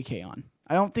get 8K on.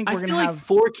 I don't think we're going to have...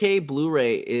 4K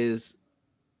Blu-ray is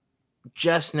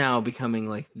just now becoming,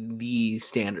 like, the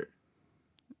standard.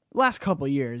 Last couple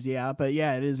years, yeah, but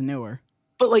yeah, it is newer.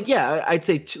 But like, yeah, I'd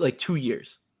say 2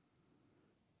 years.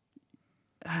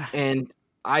 And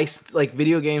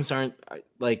video games aren't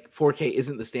like 4K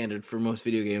isn't the standard for most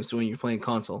video games when you're playing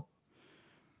console.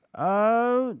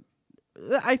 I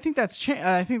think that's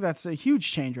I think that's a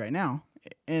huge change right now.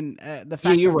 And the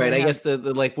fact you're right. I guess the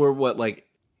like we're what like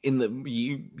in the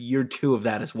year 2 of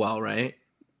that as well, right?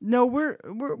 No, we're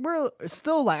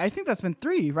still like I think that's been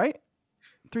 3, right?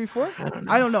 3, 4? I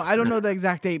don't know. I don't know the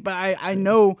exact date, but I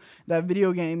know that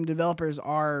video game developers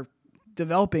are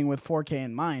developing with 4K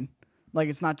in mind. Like,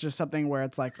 it's not just something where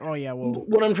it's like, oh yeah, well.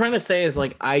 What I'm trying to say is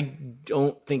like I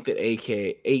don't think that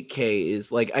 8K is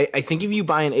like I think if you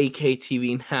buy an 8K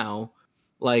TV now,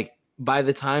 like by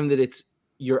the time that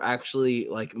you're actually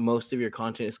like most of your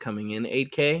content is coming in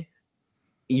 8K,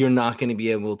 you're not going to be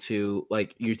able to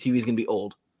like your TV's going to be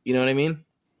old. You know what I mean?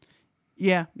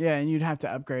 Yeah, and you'd have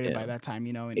to upgrade it by that time,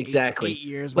 in exactly 8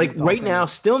 years. Like right now,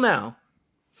 still now,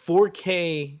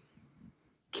 4K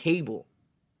cable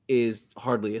is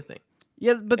hardly a thing.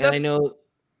 Yeah, but that's, I know,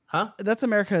 that's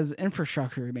America's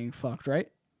infrastructure being fucked, right?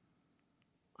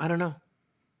 I don't know.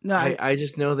 No, I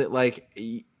just know that like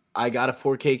I got a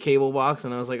 4K cable box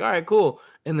and I was like, all right, cool.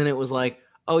 And then it was like,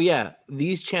 oh yeah,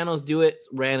 these channels do it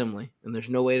randomly, and there's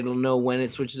no way to know when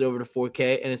it switches over to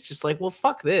 4K. And it's just like, well,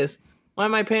 fuck this. Why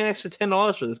am I paying extra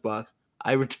 $10 for this box?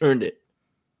 I returned it.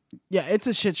 Yeah, it's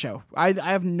a shit show. I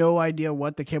have no idea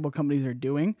what the cable companies are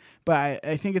doing, but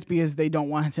I think it's because they don't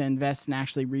want to invest in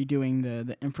actually redoing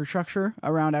the infrastructure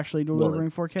around actually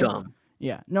delivering 4K. Dumb.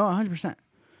 Yeah, no, 100%.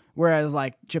 Whereas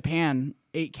like Japan,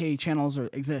 8K channels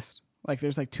exist. Like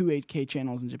there's like 2 8K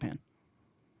channels in Japan.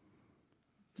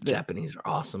 The Japanese are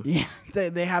awesome. Yeah,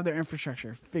 they have their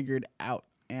infrastructure figured out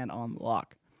and on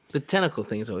lock. The tentacle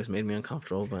thing has always made me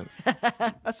uncomfortable, but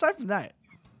aside from that,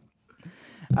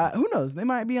 who knows? They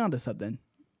might be onto something.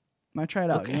 Might try it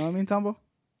out. Okay. You know what I mean, Tombo?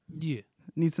 Yeah.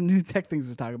 Need some new tech things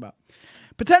to talk about.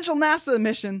 Potential NASA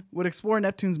mission would explore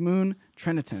Neptune's moon,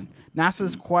 Triniton.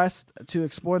 NASA's quest to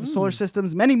explore the solar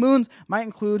system's many moons might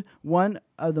include one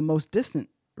of the most distant.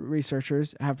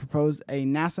 Researchers have proposed a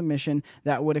NASA mission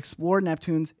that would explore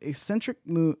Neptune's eccentric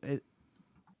moon.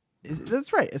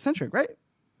 That's right, eccentric, right?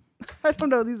 I don't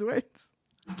know these words.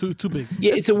 Too big.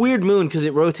 Yeah, it's a weird moon because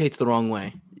it rotates the wrong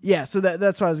way. Yeah, so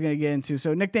that's what I was going to get into.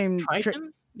 So nickname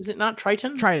Triton? Is it not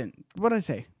Triton? Trident. What did I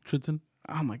say? Triton.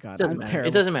 Oh my god, I'm terrible.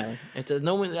 It doesn't matter.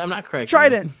 I'm not correct.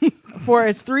 Trident. For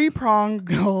its 3-pronged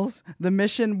goals, the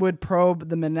mission would probe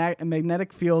the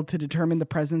magnetic field to determine the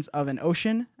presence of an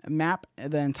ocean, map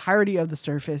the entirety of the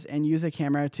surface, and use a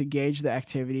camera to gauge the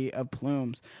activity of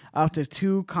plumes. Up to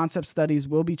 2 concept studies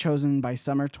will be chosen by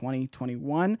summer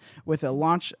 2021, with a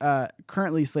launch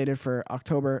currently slated for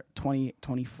October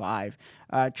 2025.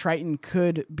 Triton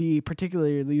could be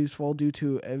particularly useful due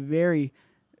to a very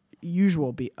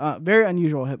unusual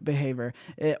behavior.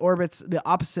 It orbits the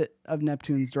opposite of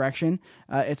Neptune's direction.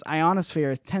 Its ionosphere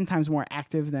is 10 times more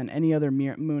active than any other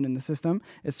moon in the system.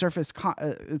 Its surface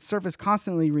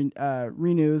constantly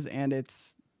renews, and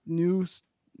it's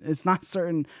not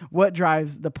certain what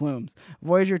drives the plumes.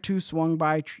 Voyager 2 swung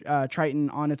by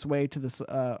Triton on its way to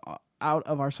the out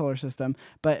of our solar system,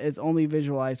 but it's only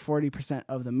visualized 40%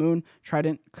 of the moon.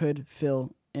 Trident could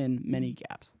fill in many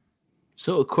gaps.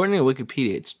 So according to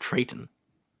Wikipedia, it's Triton,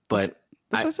 but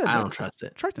I don't trust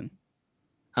it. Triton.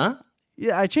 Huh?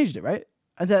 Yeah, I changed it, right?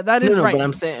 That is right. But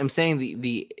I'm saying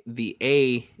the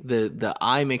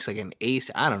I makes like an A.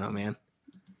 I don't know, man.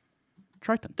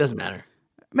 Triton. Doesn't matter.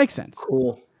 Makes sense.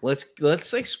 Cool.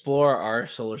 Let's explore our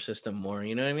solar system more.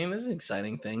 You know what I mean? This is an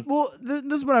exciting thing. Well, this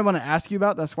is what I want to ask you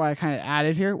about. That's why I kind of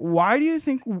added here. Why do you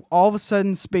think all of a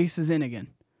sudden space is in again?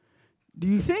 Do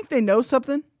you think they know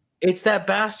something? It's that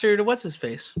bastard. What's his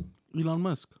face? Elon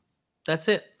Musk. That's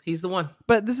it. He's the one.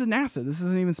 But this is NASA. This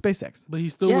isn't even SpaceX. But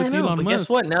he's still with Elon but Musk. guess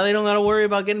what? Now they don't got to worry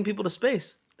about getting people to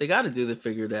space. They got to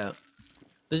figure it out.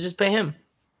 They just pay him.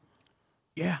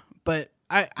 Yeah, but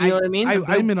You know what I mean? I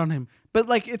blame it on him. But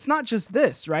like, it's not just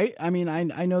this, right? I mean,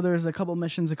 I know there's a couple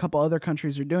missions a couple other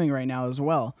countries are doing right now as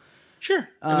well. Sure.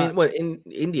 I mean, what in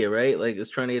India, right? Like, is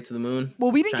trying to get to the moon.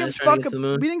 Well, we didn't China's give trying to get to the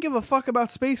moon. we didn't give a fuck about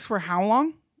space for how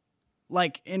long?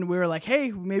 Like, and we were like,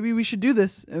 hey, maybe we should do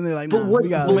this, and they're like, no, But we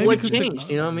got. what changed?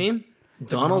 You know what I mean?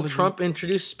 Donald Trump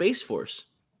introduced Space Force.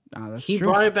 That's He true.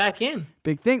 brought it back in.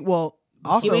 Big thing. Well,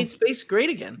 also He made space great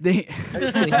again. they. I'm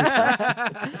just kidding.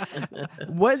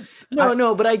 What?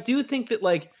 No, but I do think that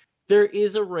like there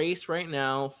is a race right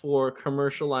now for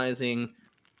commercializing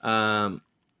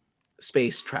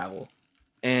space travel,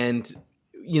 and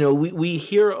you know we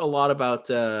hear a lot about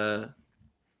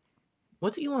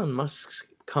what's Elon Musk's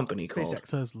company called?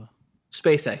 Tesla.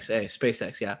 SpaceX.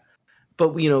 SpaceX. Yeah,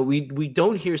 but you know we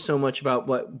don't hear so much about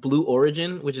what Blue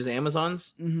Origin, which is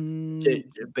Amazon's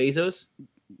Bezos.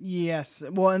 Yes.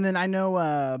 Well, and then I know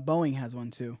Boeing has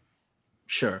one too.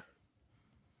 Sure.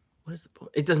 What is the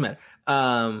point? It doesn't matter.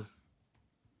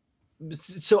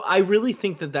 So I really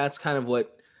think that that's kind of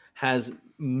what has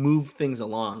moved things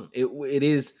along. It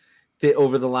is that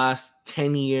over the last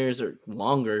 10 years or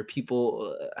longer,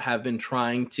 people have been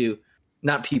trying to,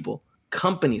 not people,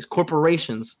 companies,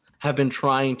 corporations have been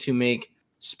trying to make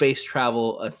space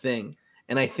travel a thing.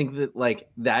 And I think that like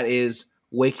that is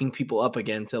waking people up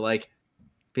again to like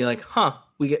be like,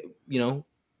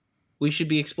 we should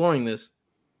be exploring this.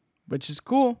 Which is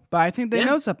cool, but I think they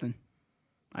know something.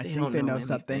 I think they know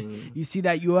something. You see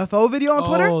that UFO video on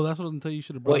Twitter? Oh, that's what I'm telling you. You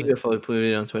should have brought What UFO put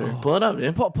it on Twitter? Pull it up,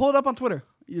 dude. Pull it up on Twitter.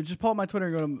 You just pull up my Twitter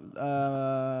and go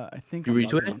to. I think you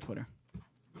retweet it on Twitter.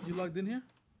 You logged in here?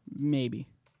 Maybe.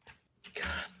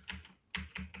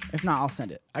 If not, I'll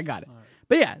send it. I got it. Right.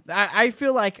 But yeah, I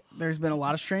feel like there's been a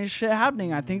lot of strange shit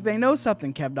happening. I think they know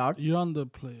something, Kev Dog. You're on the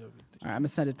play everything. All right, I'm gonna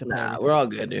send it to. Nah, we're all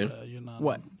good, dude. You're not.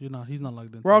 What? You're not. He's not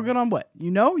logged in. We're all good on what?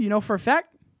 You know for a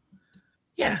fact.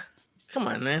 Yeah, come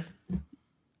on, man.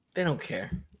 They don't care.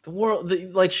 The world,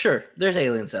 sure, there's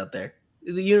aliens out there.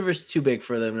 The universe is too big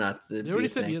for them not to. They already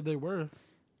said they were.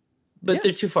 But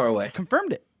they're too far away.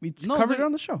 Confirmed it. We covered it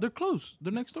on the show. They're close.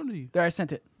 They're next door to you. There, I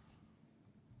sent it.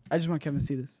 I just want Kevin to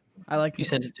see this. I like. You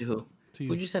sent it to who? To you.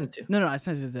 Who'd you send it to? No, I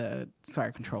sent it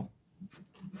to Control.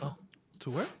 Oh,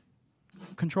 To where?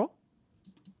 Control.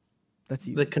 That's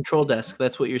you. the control desk.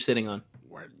 That's what you're sitting on.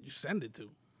 Where did you send it to?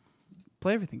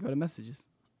 Play everything. Go to messages.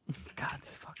 God,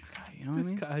 this fucking guy. You know what I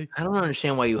mean? Guy. I don't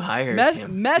understand why you hired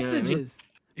him. Messages.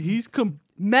 He's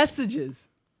Messages.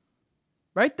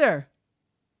 Right there.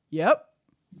 Yep.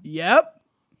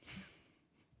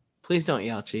 Please don't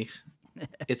yell, Cheeks.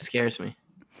 It scares me.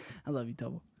 I love you,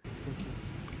 Tobo.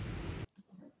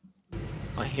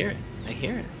 I hear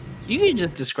it. You can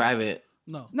just describe it.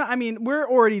 No. No, I mean we're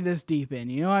already this deep in.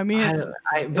 You know what I mean?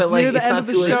 But like, near the it's end not of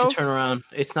the too late show. to turn around.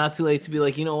 It's not too late to be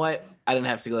like, you know what? I didn't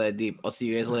have to go that deep. I'll see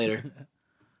you guys later.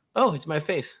 Oh, it's my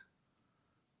face.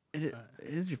 It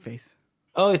is your face.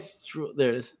 Oh, it's true. There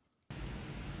it is.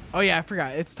 Oh yeah, I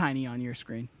forgot. It's tiny on your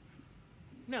screen.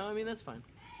 No, I mean that's fine.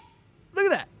 Look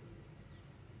at that.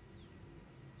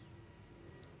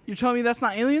 You're telling me that's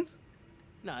not aliens?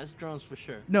 No, it's drones for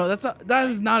sure. No, that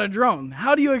is not a drone.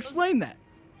 How do you explain that?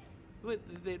 But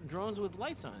the drones with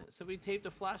lights on it. Somebody taped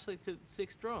a flashlight to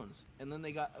 6 drones, and then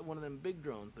they got one of them big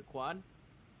drones, the quad.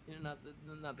 You know,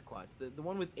 not the quads. The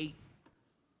one with 8,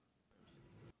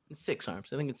 6 arms.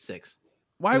 I think it's 6.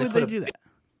 Why And would put they a do that?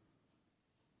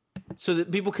 So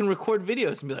that people can record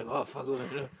videos and be like, "Oh fuck."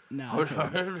 No, that's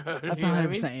aliens. That's You know what I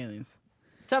 100% mean? aliens.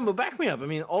 Tom, but back me up. I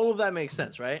mean, all of that makes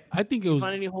sense, right? I think it was.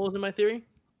 Find any holes in my theory?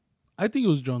 I think it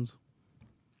was Jones.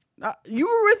 You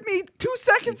were with me 2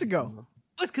 seconds ago.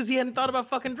 That's because he hadn't thought about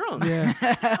fucking drones.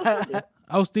 Yeah.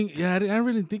 I was thinking. Yeah, I didn't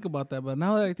really think about that, but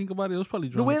now that I think about it, it was probably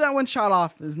Jones. The way that one shot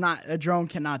off is not a drone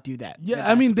cannot do that. Yeah, at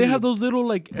I mean, that they have speed. those little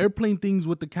like airplane things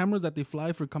with the cameras that they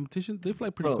fly for competition. They fly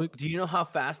pretty Bro, quick, do you know how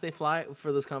fast they fly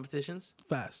for those competitions?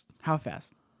 fast. How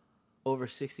fast? Over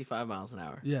 65 miles an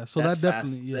hour. Yeah, so That's that fast.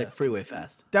 definitely, yeah. Like freeway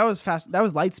fast. That was fast. That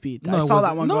was light speed. I it saw wasn't.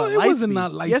 that one. No, go at it light wasn't speed.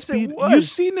 not light yes, speed. It was. You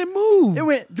seen it move. It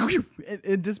went.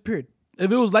 It disappeared.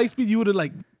 If it was light speed, you would have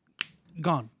like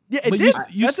gone. Yeah, it But did.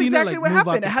 you That's seen it, exactly like, what move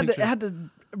out happened. the It picture. had to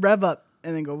rev up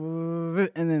and then go,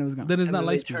 and then it was gone. Then it's And not then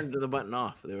they light speed. turned the button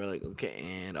off. They were like,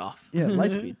 okay, and off. Yeah,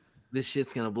 light speed. This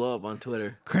shit's gonna blow up on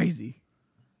Twitter. Crazy.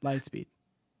 Light speed.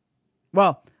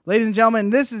 Well, ladies and gentlemen,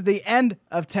 this is the end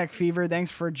of Tech Fever.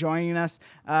 Thanks for joining us.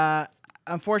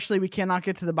 Unfortunately, we cannot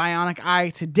get to the Bionic Eye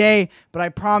today, but I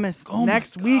promise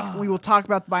next week we will talk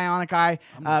about the Bionic Eye.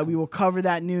 We will cover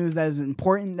that news that is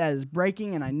important, that is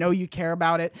breaking, and I know you care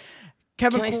about it.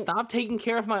 Kevin, Can I stop taking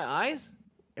care of my eyes?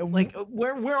 Like,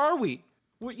 where are we?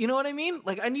 You know what I mean?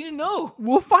 Like, I need to know.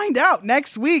 We'll find out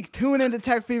next week. Tune into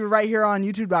Tech Fever right here on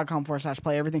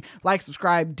youtube.com/play everything. Like,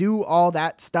 subscribe, do all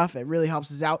that stuff. It really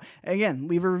helps us out. Again,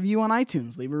 leave a review on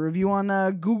iTunes. Leave a review on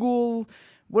Google,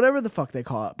 whatever the fuck they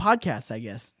call it. Podcasts, I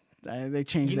guess. They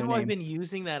changed their name. I've been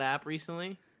using that app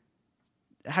recently.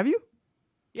 Have you?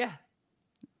 Yeah.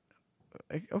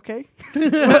 Okay.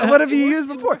 what have you used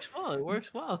before? It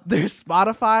works well. There's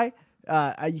Spotify.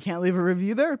 You can't leave a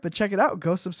review there, but check it out.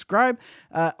 Go subscribe.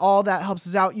 All that helps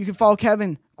us out. You can follow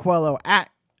Kevin Coelho at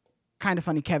Kind of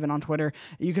Funny Kevin on Twitter.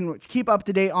 You can keep up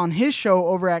to date on his show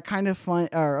over at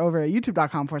over at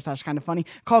youtube.com/kind of funny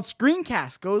called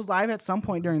Screencast. Goes live at some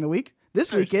point during the week.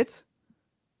 This week it's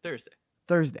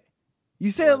Thursday. You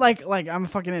say it like I'm a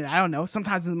fucking idiot. I don't know.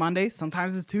 Sometimes it's Monday.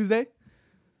 Sometimes it's Tuesday.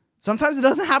 Sometimes it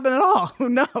doesn't happen at all. Who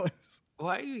knows?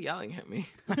 Why are you yelling at me?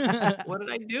 What did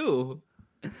I do?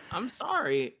 I'm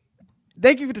sorry.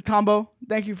 Thank you to Tombo.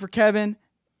 Thank you for Kevin.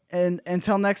 And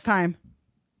until next time.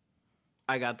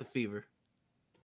 I got the fever.